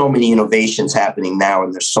there's so many innovations happening now,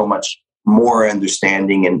 and there's so much more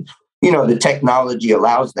understanding, and the technology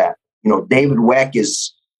allows that. David Weck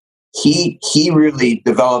he really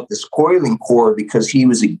developed this coiling core because he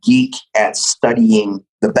was a geek at studying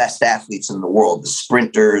the best athletes in the world, the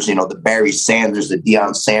sprinters, the Barry Sanders, the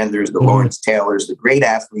Deion Sanders, the Lawrence Taylors, the great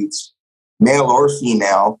athletes, male or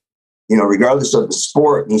female, regardless of the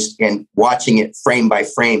sport, and watching it frame by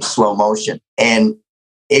frame, slow motion, and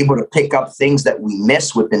able to pick up things that we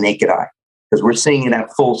miss with the naked eye, because we're seeing it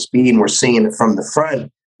at full speed and we're seeing it from the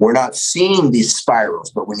front. We're not seeing these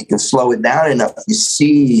spirals, but when you can slow it down enough, you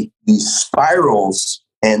see these spirals.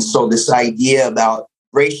 And so this idea about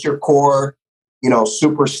brace your core,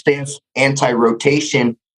 super stiff,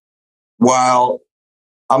 anti-rotation, while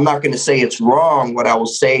I'm not going to say it's wrong, what I will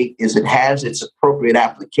say is it has its appropriate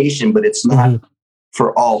application, but it's not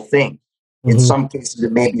for all things. In some cases,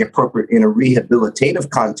 it may be appropriate in a rehabilitative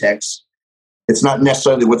context. It's not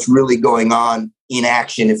necessarily what's really going on in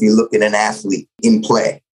action if you look at an athlete in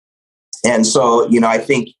play. And so, I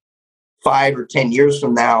think 5 or 10 years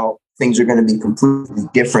from now, things are going to be completely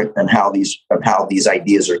different than how these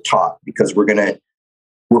ideas are taught, because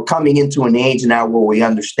we're coming into an age now where we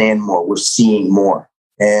understand more, we're seeing more.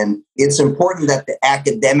 And it's important that the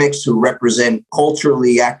academics who represent,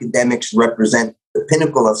 culturally, academics represent the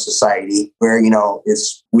pinnacle of society, where,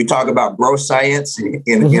 we talk about bro science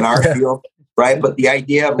in our field. right? But the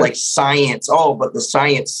idea of like science, but the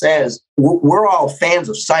science says, we're all fans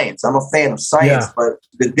of science. I'm a fan of science, but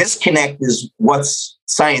the disconnect is what's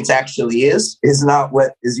science actually is not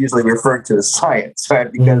what is usually referred to as science,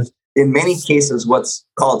 right? Because in many cases, what's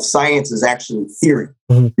called science is actually theory,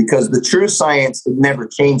 because the true science, it never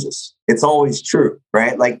changes. It's always true,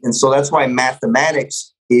 right? And so that's why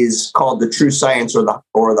mathematics is called the true science or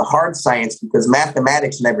the hard science, because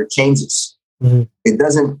mathematics never changes. It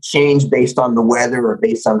doesn't change based on the weather or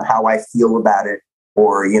based on how I feel about it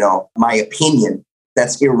or, my opinion.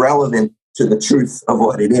 That's irrelevant to the truth of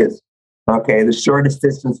what it is. Okay, the shortest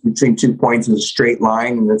distance between 2 points is a straight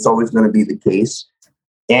line, and that's always going to be the case.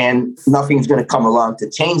 And nothing's going to come along to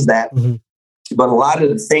change that. But a lot of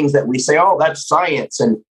the things that we say, that's science,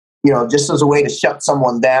 and just as a way to shut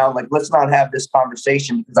someone down, let's not have this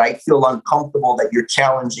conversation because I feel uncomfortable that you're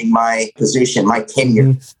challenging my position, my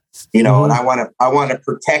tenure. And I want to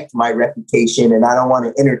protect my reputation, and I don't want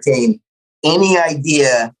to entertain any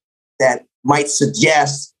idea that might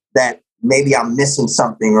suggest that maybe I'm missing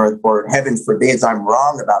something or heaven forbids I'm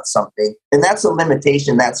wrong about something. And that's a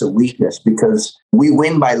limitation. That's a weakness, because we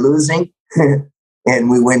win by losing and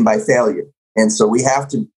we win by failure. And so we have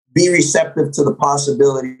to be receptive to the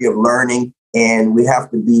possibility of learning, and we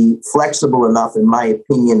have to be flexible enough, in my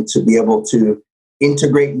opinion, to be able to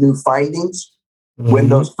integrate new findings when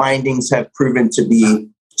those findings have proven to be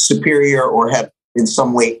superior or have in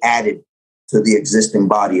some way added to the existing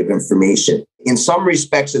body of information. In some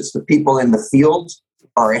respects, it's the people in the field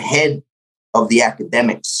are ahead of the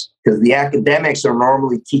academics, because the academics are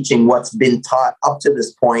normally teaching what's been taught up to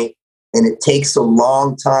this point, and it takes a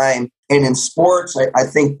long time. And in sports, I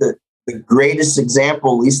think that the greatest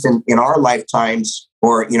example, at least in our lifetimes,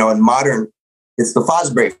 or in modern, it's the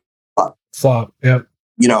Fosbury flop. Yep.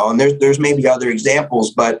 And there's maybe other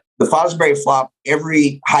examples, but the Fosbury flop,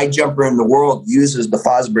 every high jumper in the world uses the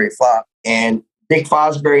Fosbury flop. And Dick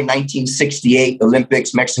Fosbury, 1968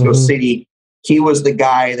 Olympics, Mexico City, he was the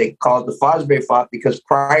guy they called the Fosbury flop, because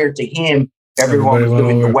prior to him, everyone was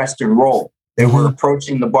doing the Western roll. They were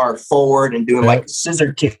approaching the bar forward and doing like a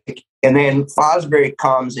scissor kick. And then Fosbury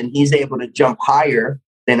comes and he's able to jump higher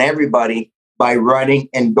than everybody by running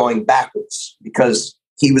and going backwards, because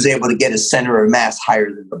he was able to get his center of mass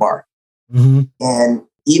higher than the bar. And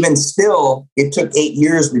even still, it took 8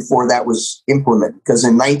 years before that was implemented, because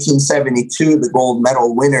in 1972, the gold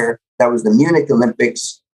medal winner, that was the Munich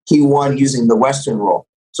Olympics, he won using the Western roll.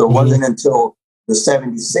 So it wasn't until the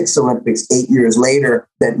 76 Olympics, 8 years later,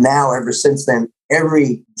 that now, ever since then,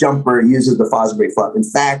 every jumper uses the Fosbury flop. In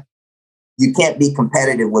fact, you can't be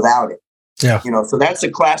competitive without it. Yeah. So that's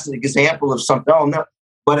a classic example of something. Oh, no.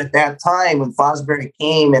 But at that time, when Fosbury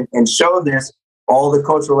came and showed this, all the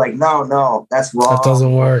coaches were like, no, that's wrong. That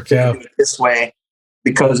doesn't work. Yeah. Do it this way,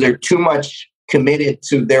 because they're too much committed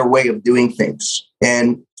to their way of doing things.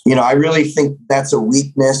 And, I really think that's a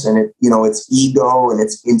weakness, and it's ego and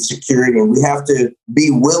it's insecurity, and we have to be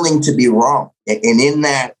willing to be wrong. And in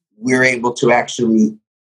that, we're able to actually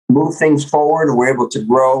move things forward, and we're able to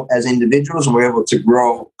grow as individuals, and we're able to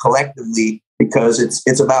grow collectively, because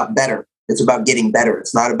it's about better. It's about getting better.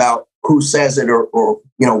 It's not about who says it or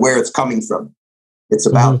where it's coming from. It's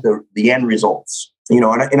about the end results.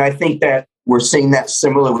 And I think that we're seeing that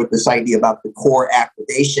similar with this idea about the core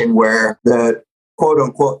activation, where the quote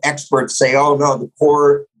unquote experts say, oh no, the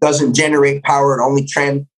core doesn't generate power. It only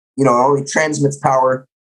transmits power,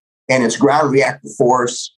 and it's ground reactive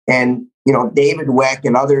force. And, David Weck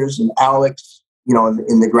and others, and Alex,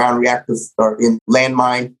 in the ground reactive or in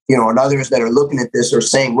landmine, and others that are looking at this are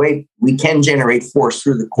saying, wait, we can generate force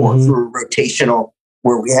through the core, through rotational,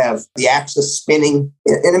 where we have the axis spinning.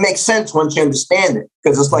 And it makes sense once you understand it,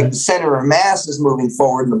 because it's like the center of mass is moving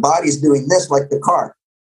forward and the body's doing this like the car,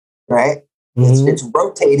 right? It's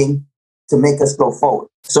rotating to make us go forward.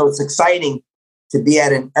 So it's exciting to be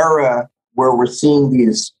at an era where we're seeing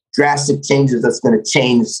these drastic changes that's going to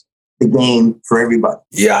change the game for everybody.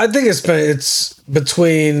 Yeah, I think it's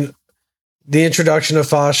between the introduction of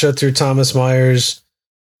fascia through Thomas Myers,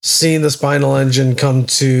 seeing the spinal engine come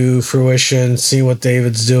to fruition, seeing what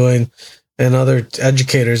David's doing, and other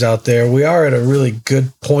educators out there. We are at a really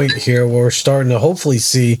good point here where we're starting to hopefully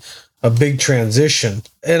see a big transition.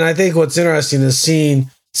 And I think what's interesting is seeing,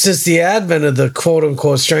 since the advent of the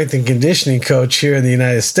quote-unquote strength and conditioning coach here in the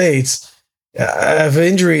United States, if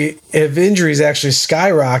injuries actually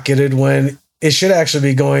skyrocketed when it should actually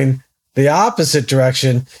be going the opposite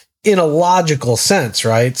direction in a logical sense,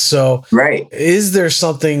 right? So is there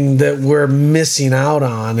something that we're missing out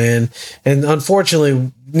on? And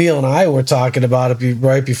unfortunately, Neil and I were talking about it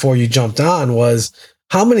right before you jumped on, was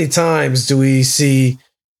how many times do we see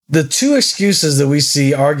the two excuses that we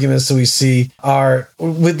see, arguments that we see, are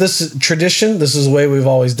with this tradition. This is the way we've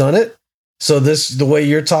always done it. So the way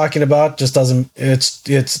you're talking about just doesn't. It's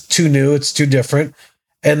too new. It's too different.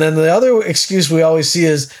 And then the other excuse we always see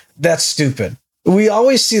is that's stupid. We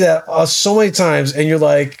always see that so many times, and you're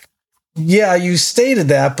like, yeah, you stated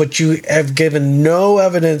that, but you have given no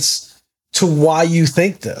evidence to why you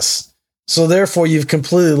think this. So therefore, you've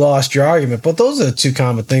completely lost your argument. But those are the two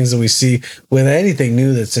common things that we see with anything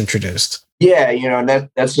new that's introduced. Yeah,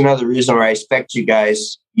 that's another reason why I expect you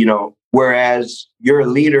guys, whereas you're a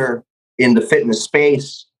leader in the fitness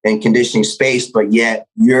space and conditioning space, but yet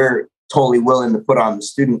you're totally willing to put on the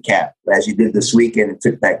student cap as you did this weekend and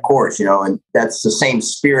took that course, and that's the same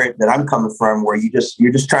spirit that I'm coming from, where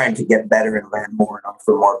you're just trying to get better and learn more and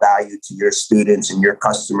offer more value to your students and your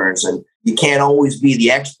customers. And you can't always be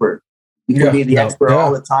the expert. You can be the expert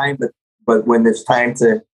all the time, but when it's time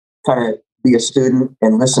to kind of be a student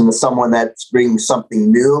and listen to someone that's bringing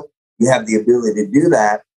something new, you have the ability to do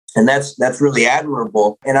that. And that's really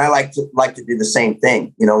admirable. And I like to do the same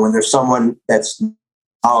thing. When there's someone that's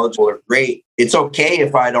knowledgeable or great, it's okay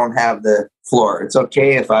if I don't have the floor. It's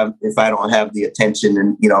okay if I don't have the attention,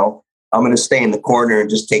 and I'm going to stay in the corner and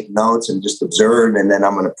just take notes and just observe, and then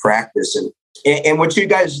I'm going to practice. And what you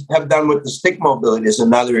guys have done with the stick mobility is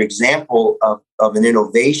another example of an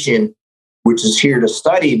innovation which is here to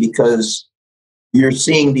study, because you're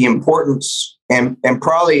seeing the importance and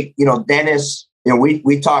probably, Dennis,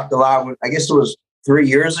 we talked a lot. I guess it was 3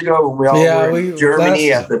 years ago when we all were in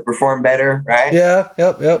Germany at the Perform Better, right? Yeah,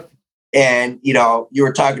 yep. And, you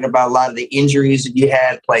were talking about a lot of the injuries that you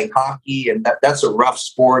had playing hockey, and that's a rough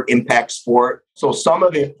sport, impact sport. So some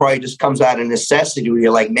of it probably just comes out of necessity where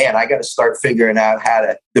you're like, man, I got to start figuring out how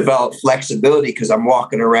to develop flexibility because I'm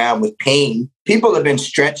walking around with pain. People have been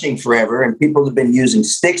stretching forever and people have been using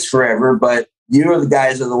sticks forever, but the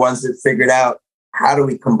guys are the ones that figured out how do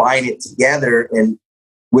we combine it together and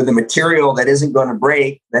with a material that isn't going to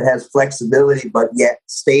break, that has flexibility, but yet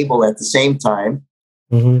stable at the same time.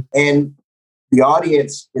 Mm-hmm. And the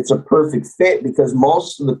audience, it's a perfect fit because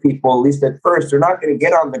most of the people, at least at first, they're not going to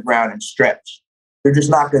get on the ground and stretch. They're just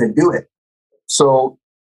not going to do it. So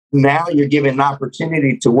now you're given an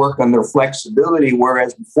opportunity to work on their flexibility,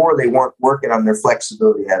 whereas before they weren't working on their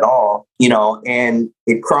flexibility at all, and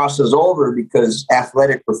it crosses over because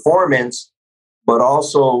athletic performance, but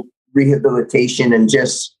also rehabilitation and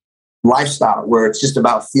just lifestyle, where it's just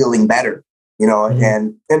about feeling better.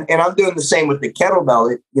 Mm-hmm. And I'm doing the same with the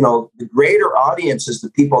kettlebell. The greater audience is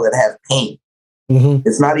the people that have pain. Mm-hmm.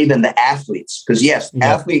 It's not even the athletes, because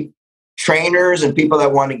athlete trainers and people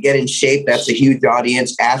that want to get in shape, that's a huge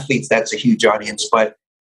audience. Athletes, that's a huge audience. But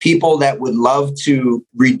people that would love to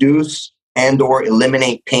reduce and or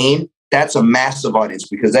eliminate pain, that's a massive audience,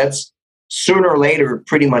 because that's sooner or later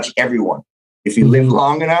pretty much everyone. If you live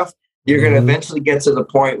long enough, you're going to eventually get to the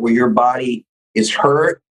point where your body is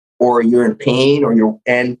hurt, or you're in pain,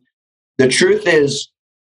 and the truth is,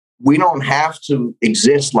 we don't have to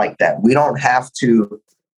exist like that. We don't have to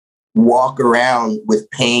walk around with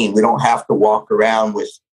pain. We don't have to walk around with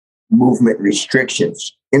movement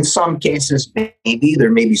restrictions. In some cases, maybe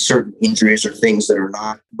there may be certain injuries or things that are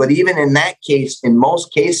not. But even in that case, in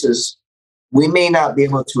most cases, we may not be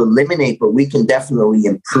able to eliminate, but we can definitely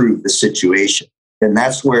improve the situation. And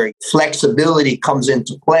that's where flexibility comes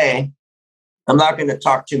into play. I'm not going to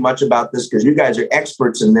talk too much about this because you guys are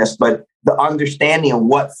experts in this, but the understanding of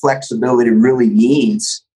what flexibility really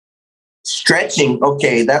means, stretching,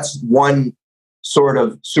 okay, that's one sort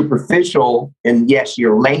of superficial, and yes,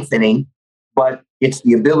 you're lengthening, but it's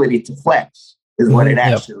the ability to flex is what it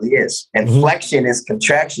actually is. And flexion is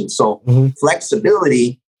contraction. So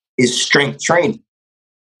flexibility is strength training.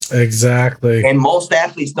 Exactly. And most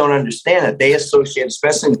athletes don't understand that. They associate,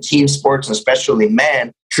 especially in team sports, and especially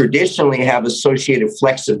men, traditionally have associated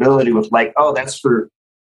flexibility with like, oh, that's for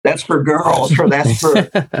girls, or that's for,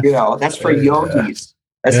 that's for yogis.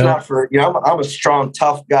 That's not for, I'm a strong,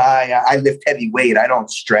 tough guy. I lift heavy weight. I don't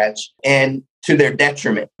stretch, and to their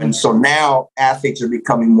detriment. And so now athletes are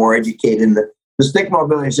becoming more educated. And the stick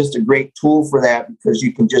mobility is just a great tool for that, because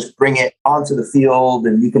you can just bring it onto the field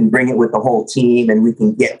and you can bring it with the whole team, and we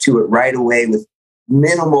can get to it right away with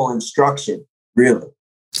minimal instruction, really.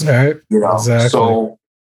 All right. Exactly. So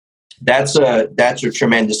that's a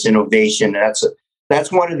tremendous innovation.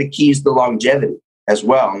 That's one of the keys to longevity as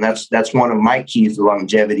well. And that's one of my keys to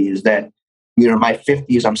longevity is that, my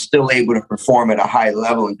 50s, I'm still able to perform at a high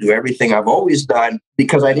level and do everything I've always done,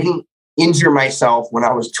 because I didn't injure myself when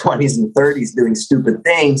I was 20s and 30s doing stupid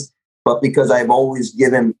things, but because I've always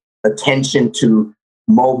given attention to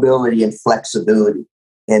mobility and flexibility,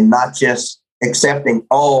 and not just accepting,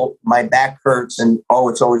 oh, my back hurts and oh,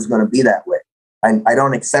 it's always going to be that way. I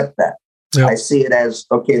don't accept that. Yep. I see it as,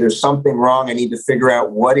 okay, there's something wrong. I need to figure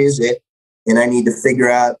out what is it. And I need to figure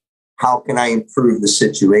out how can I improve the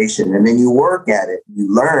situation. And then you work at it,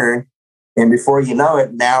 you learn. And before you know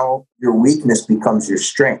it, now your weakness becomes your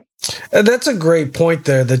strength. And that's a great point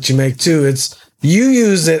there that you make too. It's you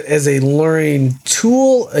use it as a learning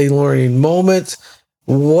tool, a learning moment.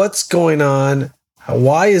 What's going on?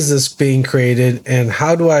 Why is this being created? And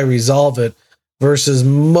how do I resolve it? Versus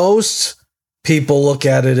most people look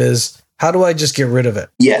at it as, how do I just get rid of it?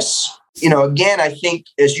 Yes. Again, I think,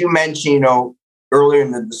 as you mentioned, earlier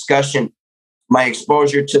in the discussion, my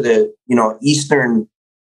exposure to the, Eastern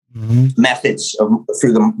methods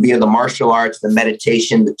via the martial arts, the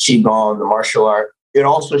meditation, the Qigong, the martial art, it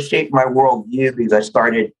also shaped my worldview because I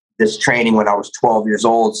started this training when I was 12 years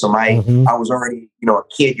old. So I was already, a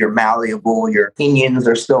kid. You're malleable. Your opinions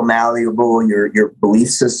are still malleable. Your belief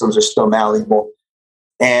systems are still malleable.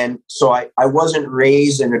 And so I wasn't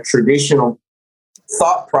raised in a traditional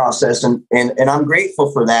thought process. And I'm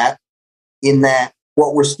grateful for that, in that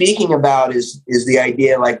what we're speaking about is the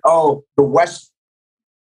idea like, oh, the West,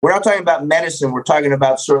 we're not talking about medicine. We're talking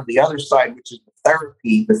about sort of the other side, which is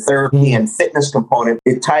the therapy and fitness component.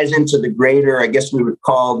 It ties into the greater, I guess we would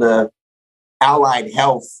call the allied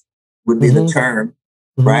health would be the term,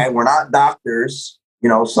 right? We're not doctors.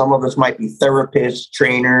 Some of us might be therapists,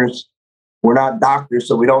 trainers. We're not doctors,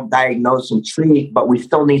 so we don't diagnose and treat, but we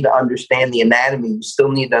still need to understand the anatomy. We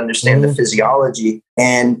still need to understand the physiology.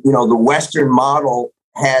 And, the Western model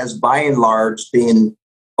has by and large been,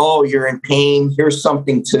 oh, you're in pain. Here's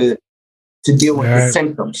something to deal with the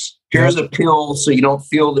symptoms. Here's a pill so you don't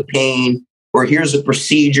feel the pain, or here's a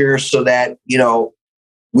procedure so that,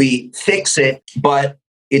 we fix it, but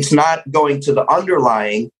it's not going to the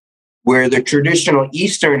underlying, where the traditional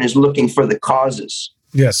Eastern is looking for the causes.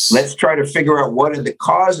 Yes. Let's try to figure out what are the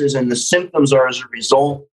causes, and the symptoms are as a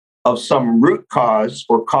result of some root cause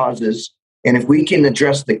or causes. And if we can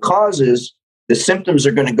address the causes, the symptoms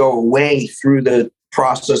are going to go away through the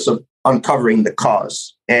process of uncovering the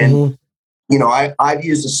cause. And, I've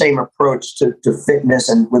used the same approach to fitness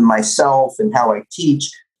and with myself and how I teach.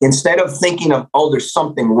 Instead of thinking of, oh, there's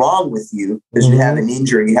something wrong with you because you have an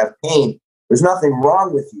injury, you have pain, there's nothing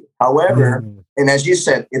wrong with you. However, and as you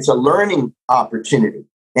said, it's a learning opportunity.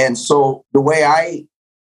 And so the way I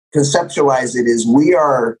conceptualize it is we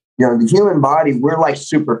are, the human body, we're like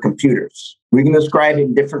supercomputers. We can describe it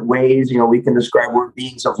in different ways. We can describe we're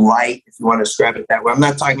beings of light, if you want to describe it that way. I'm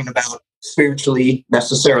not talking about spiritually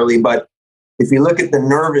necessarily, but if you look at the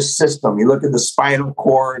nervous system, you look at the spinal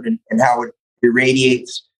cord and how it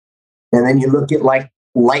irradiates, and then you look at like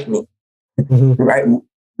lightning, right?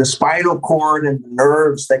 The spinal cord and the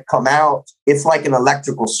nerves that come out, it's like an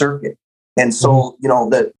electrical circuit. And so,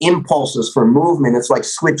 the impulses for movement, it's like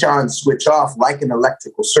switch on, switch off, like an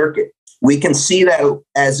electrical circuit. We can see that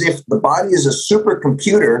as if the body is a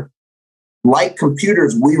supercomputer. Like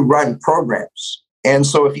computers, we run programs. And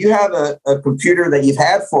so if you have a computer that you've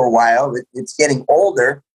had for a while, it's getting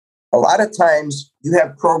older, a lot of times you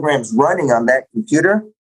have programs running on that computer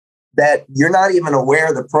that you're not even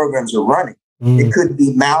aware the programs are running. It could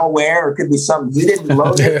be malware, or it could be something you didn't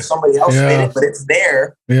load it, somebody else made it, but it's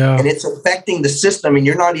there and it's affecting the system and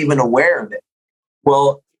you're not even aware of it.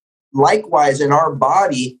 Well, likewise, in our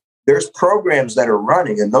body, there's programs that are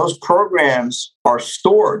running, and those programs are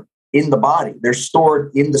stored in the body. They're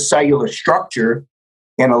stored in the cellular structure.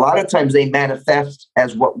 And a lot of times they manifest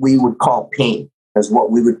as what we would call pain, as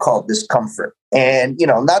what we would call discomfort. And,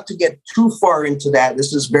 not to get too far into that,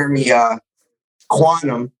 this is very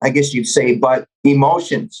quantum, I guess you'd say, but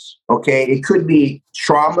emotions, okay? It could be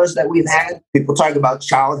traumas that we've had. People talk about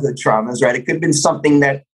childhood traumas, right? It could have been something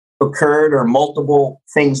that occurred, or multiple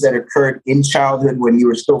things that occurred in childhood when you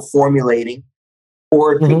were still formulating,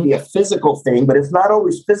 or it could be a physical thing, but it's not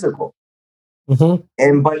always physical.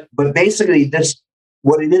 And but basically this,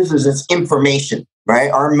 what it is it's information,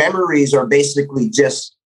 right? Our memories are basically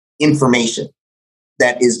just information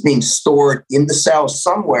that is being stored in the cells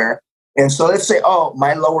somewhere. And so let's say, oh,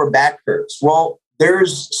 my lower back hurts. Well,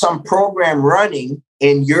 there's some program running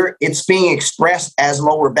and it's being expressed as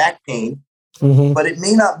lower back pain, but it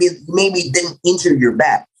may not be, maybe it didn't injure your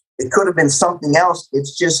back. It could have been something else.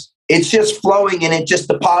 It's just flowing and it just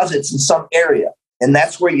deposits in some area. And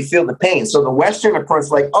that's where you feel the pain. So the Western approach,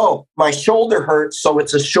 like, oh, my shoulder hurts, so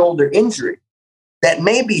it's a shoulder injury. That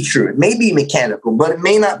may be true. It may be mechanical, but it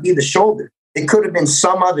may not be the shoulder. It could have been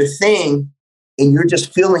some other thing, and you're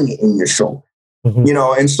just feeling it in your shoulder.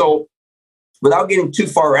 And so without getting too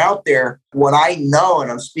far out there, what I know,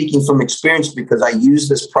 and I'm speaking from experience because I use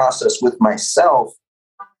this process with myself,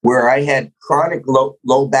 where I had chronic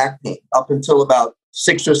low back pain up until about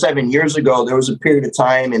 6 or 7 years ago. There was a period of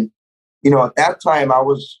time, and at that time I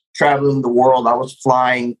was traveling the world. I was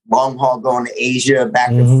flying long haul, going to Asia,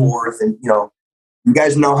 back and forth, and you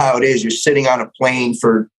guys know how it is. You're sitting on a plane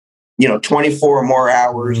for 24 or more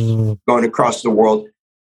hours, going across the world,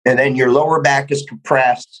 and then your lower back is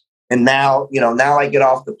compressed. And now I get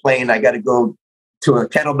off the plane. I got to go to a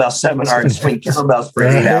kettlebell seminar and swing kettlebells for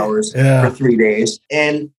 8 hours for 3 days.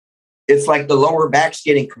 And it's like the lower back's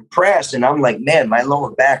getting compressed. And I'm like, man, my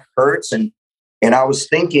lower back hurts. And I was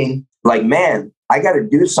thinking like, man, I got to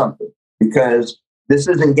do something because this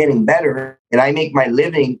isn't getting better. And I make my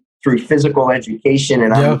living through physical education,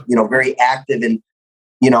 and I'm, very active, and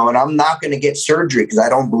and I'm not going to get surgery because I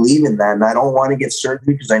don't believe in that. And I don't want to get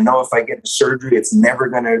surgery because I know if I get the surgery, it's never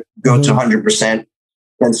going to go to 100%.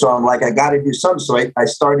 And so I'm like, I got to do something. So I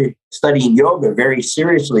started studying yoga very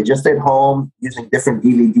seriously, just at home, using different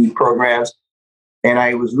DVD programs. And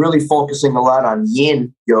I was really focusing a lot on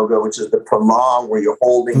yin yoga, which is the prolong, where you're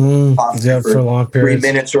holding posture for long 3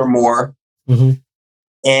 minutes or more.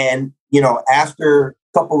 And, after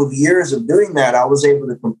couple of years of doing that, I was able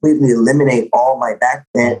to completely eliminate all my back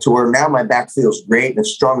pain to where now my back feels great and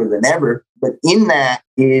stronger than ever. But in that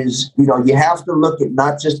is, you have to look at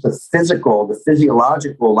not just the physical, the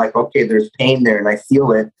physiological, like, okay, there's pain there and I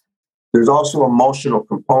feel it. There's also emotional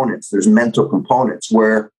components. There's mental components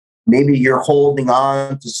where maybe you're holding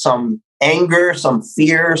on to some anger, some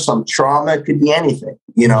fear, some trauma. It could be anything,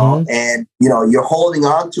 and, you're holding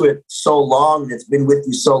on to it so long, and it's been with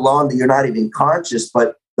you so long that you're not even conscious,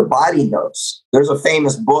 but the body knows. There's a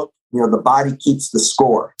famous book, The Body Keeps the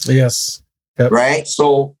Score. Yes. Yep. Right.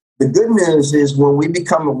 So the good news is when we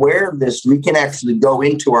become aware of this, we can actually go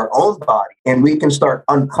into our own body and we can start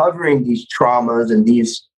uncovering these traumas and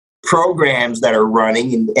these programs that are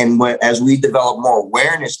running. And as we develop more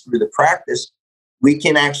awareness through the practice, we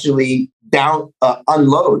can actually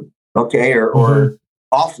unload, or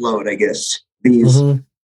offload, I guess, these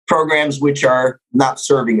programs which are not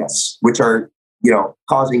serving us, which are,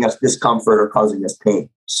 causing us discomfort or causing us pain.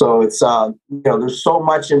 So it's, there's so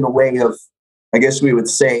much in the way of, I guess we would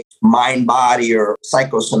say, mind, body, or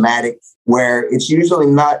psychosomatic, where it's usually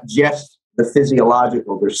not just the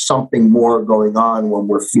physiological. There's something more going on when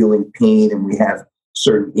we're feeling pain and we have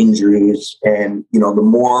certain injuries. And, the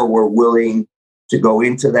more we're willing to go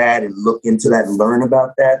into that and look into that and learn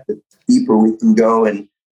about that, the deeper we can go and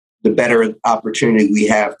the better opportunity we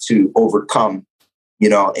have to overcome,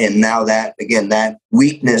 and now that, again, that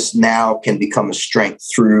weakness now can become a strength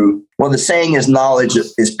through, the saying is knowledge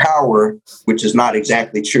is power, which is not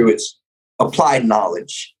exactly true. It's applied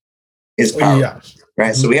knowledge is power,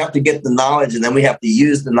 right? So we have to get the knowledge, and then we have to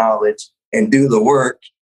use the knowledge and do the work,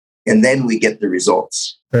 and then we get the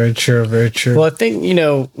results. Very true. Very true. Well, I think,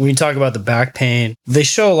 when you talk about the back pain, they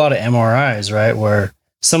show a lot of MRIs, right? Where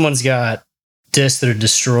someone's got discs that are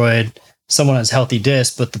destroyed, someone has healthy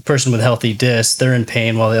discs, but the person with healthy discs, they're in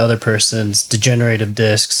pain while the other person's degenerative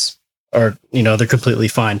discs are, they're completely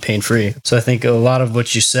fine, pain-free. So I think a lot of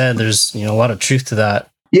what you said, there's, a lot of truth to that.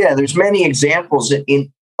 Yeah, there's many examples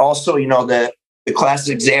in also, the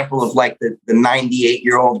classic example of like the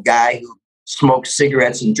 98-year-old guy who smokes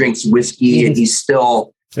cigarettes and drinks whiskey and he's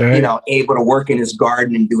still, able to work in his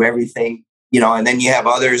garden and do everything, and then you have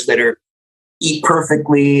others that eat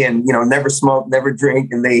perfectly and, never smoke, never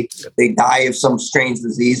drink, and they die of some strange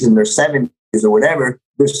disease in their 70s or whatever.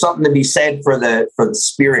 There's something to be said for the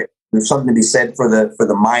spirit. There's something to be said for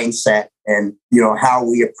the mindset and, how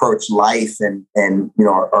we approach life and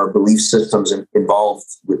our belief systems involved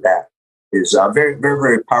with that is very, very,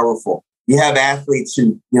 very powerful. You have athletes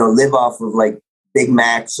who, live off of like Big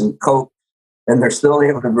Macs and Coke, and they're still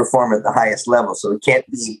able to perform at the highest level. So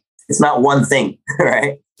it's not one thing,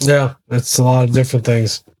 right? Yeah, it's a lot of different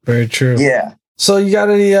things. Very true. Yeah. So you got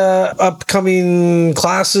any upcoming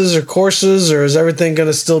classes or courses, or is everything going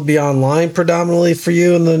to still be online predominantly for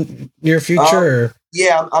you in the near future?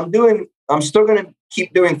 Yeah, I'm still going to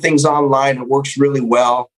keep doing things online. It works really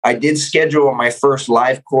well. I did schedule my first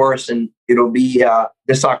live course, and it'll be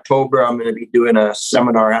this October. I'm going to be doing a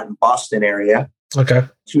seminar out in Boston area. Okay.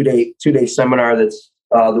 Two-day seminar that's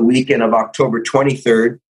the weekend of October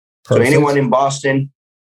 23rd. Perfect. So anyone in Boston,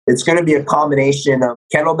 it's going to be a combination of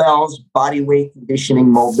kettlebells, body weight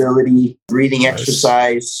conditioning, mobility, breathing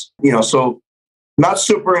exercise, so not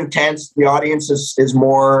super intense. The audience is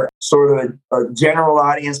more sort of a general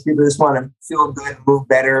audience. People just want to feel good, move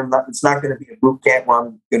better. It's not going to be a boot camp where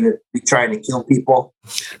I'm going to be trying to kill people,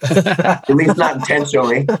 at least not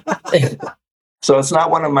intentionally. So it's not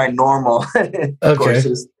one of my normal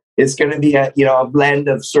courses. It's going to be a blend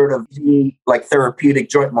of sort of like therapeutic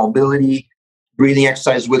joint mobility, breathing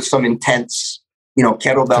exercise with some intense,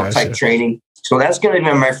 kettlebell type training. So that's going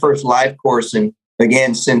to be my first live course. And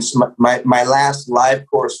again, since my last live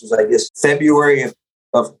course was, I guess, February of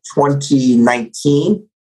 2019.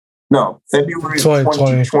 No, February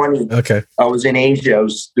 2020. Okay. I was in Asia. I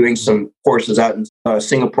was doing some courses out in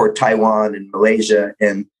Singapore, Taiwan, and Malaysia.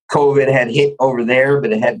 And COVID had hit over there,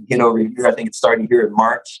 but it hadn't hit over here. I think it started here in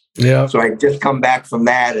March. Yeah. So I just come back from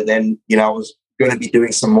that. And then, I was going to be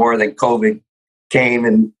doing some more. Then COVID came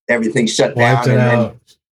and everything shut down. And then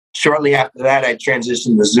shortly after that, I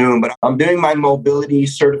transitioned to Zoom. But I'm doing my mobility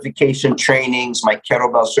certification trainings, my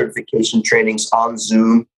kettlebell certification trainings on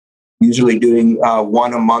Zoom, usually doing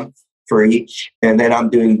one a month for each. And then I'm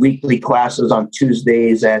doing weekly classes on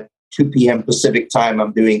Tuesdays at 2 p.m. Pacific time.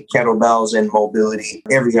 I'm doing kettlebells and mobility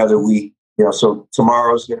every other week. So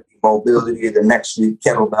tomorrow's going to be mobility, the next week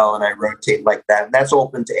kettlebell, and I rotate like that. And that's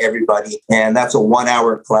open to everybody. And that's a 1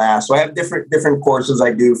 hour class. So I have different courses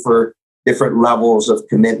I do for different levels of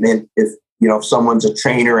commitment. If someone's a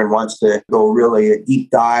trainer and wants to go really a deep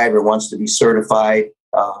dive or wants to be certified,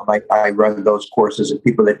 I run those courses. And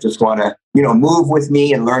people that just want to, move with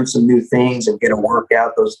me and learn some new things and get a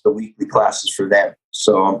workout, those are the weekly classes for them.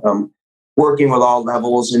 So I'm working with all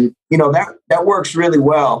levels. And, that works really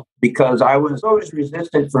well because I was always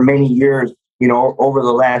resistant for many years, over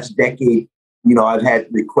the last decade. I've had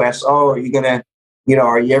requests, are you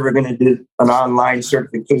ever going to do an online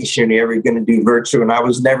certification? Are you ever going to do virtual? And I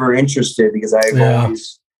was never interested because I've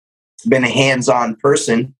always been a hands-on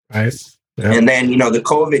person. Right. Yeah. And then, the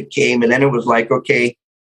COVID came and then it was like, okay,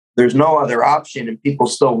 there's no other option and people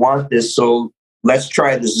still want this. So let's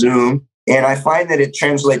try the Zoom. And I find that it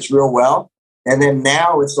translates real well. And then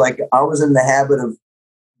now it's like I was in the habit of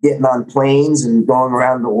getting on planes and going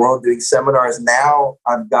around the world doing seminars. Now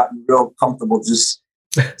I've gotten real comfortable just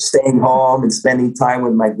staying home and spending time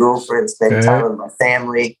with my girlfriend, spending time with my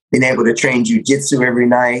family, being able to train jiu-jitsu every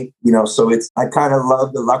night. So I kind of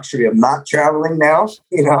love the luxury of not traveling now,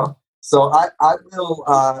 So I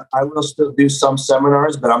will still do some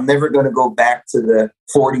seminars, but I'm never going to go back to the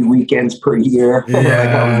 40 weekends per year like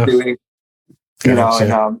I was doing. And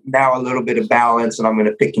now a little bit of balance, and I'm going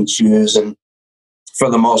to pick and choose. And for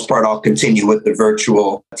the most part, I'll continue with the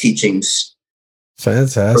virtual teachings.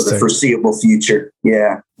 Fantastic. For the foreseeable future.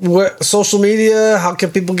 Yeah. What social media? How can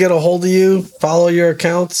people get a hold of you? Follow your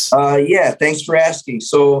accounts? Thanks for asking.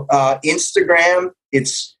 So Instagram,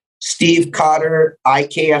 it's Steve Cotter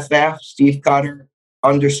IKFF, Steve Cotter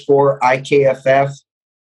 _ IKFF.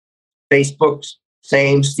 Facebook,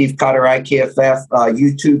 same, Steve Cotter IKFF.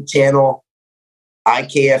 YouTube channel,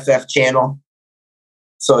 IKFF channel.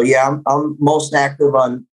 So I'm most active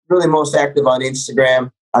on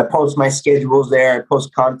Instagram. I post my schedules there. I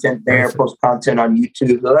post content there. I post content on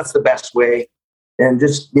YouTube. So that's the best way. And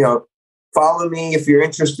just follow me if you're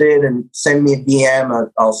interested, and send me a DM.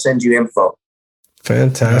 I'll send you info.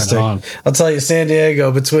 Fantastic. I'll tell you, San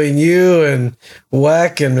Diego, between you and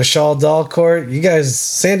Weck and Michelle Dalcourt, you guys,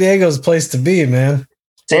 San Diego's a place to be, man.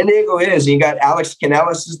 San Diego is. You got Alex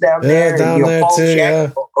Canellis is down there. Yeah, down there Paul too.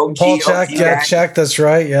 Check, OG, Paul Check, that's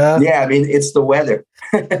right. Yeah. Yeah, I mean, it's the weather.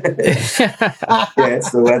 It's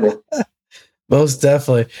the weather. Most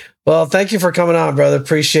definitely. Well, thank you for coming on, brother.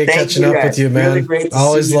 Appreciate catching up with you, man. Really great to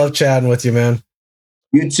always love chatting with you, man.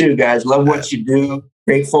 You too, guys. Love what you do.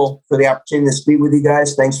 Grateful for the opportunity to speak with you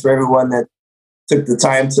guys. Thanks for everyone that took the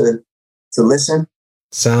time to listen.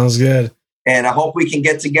 Sounds good. And I hope we can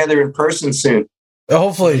get together in person soon.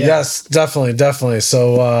 Hopefully, yes, definitely.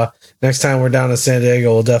 So next time we're down in San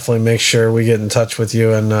Diego, we'll definitely make sure we get in touch with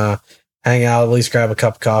you and hang out, at least grab a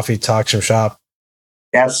cup of coffee, talk some shop.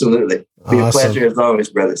 Absolutely. Be a pleasure as always,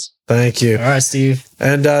 brothers. Thank you. All right, Steve.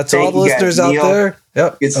 And to all the listeners out there,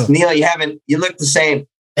 yep. It's Neil, you look the same.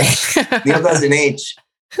 Neil doesn't age.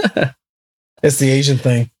 It's the Asian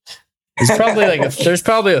thing. He's probably there's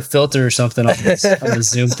probably a filter or something on the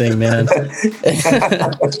Zoom thing, man.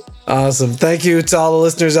 Awesome. Thank you to all the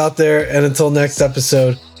listeners out there. And until next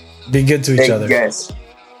episode, be good to each other. Thank you, guys.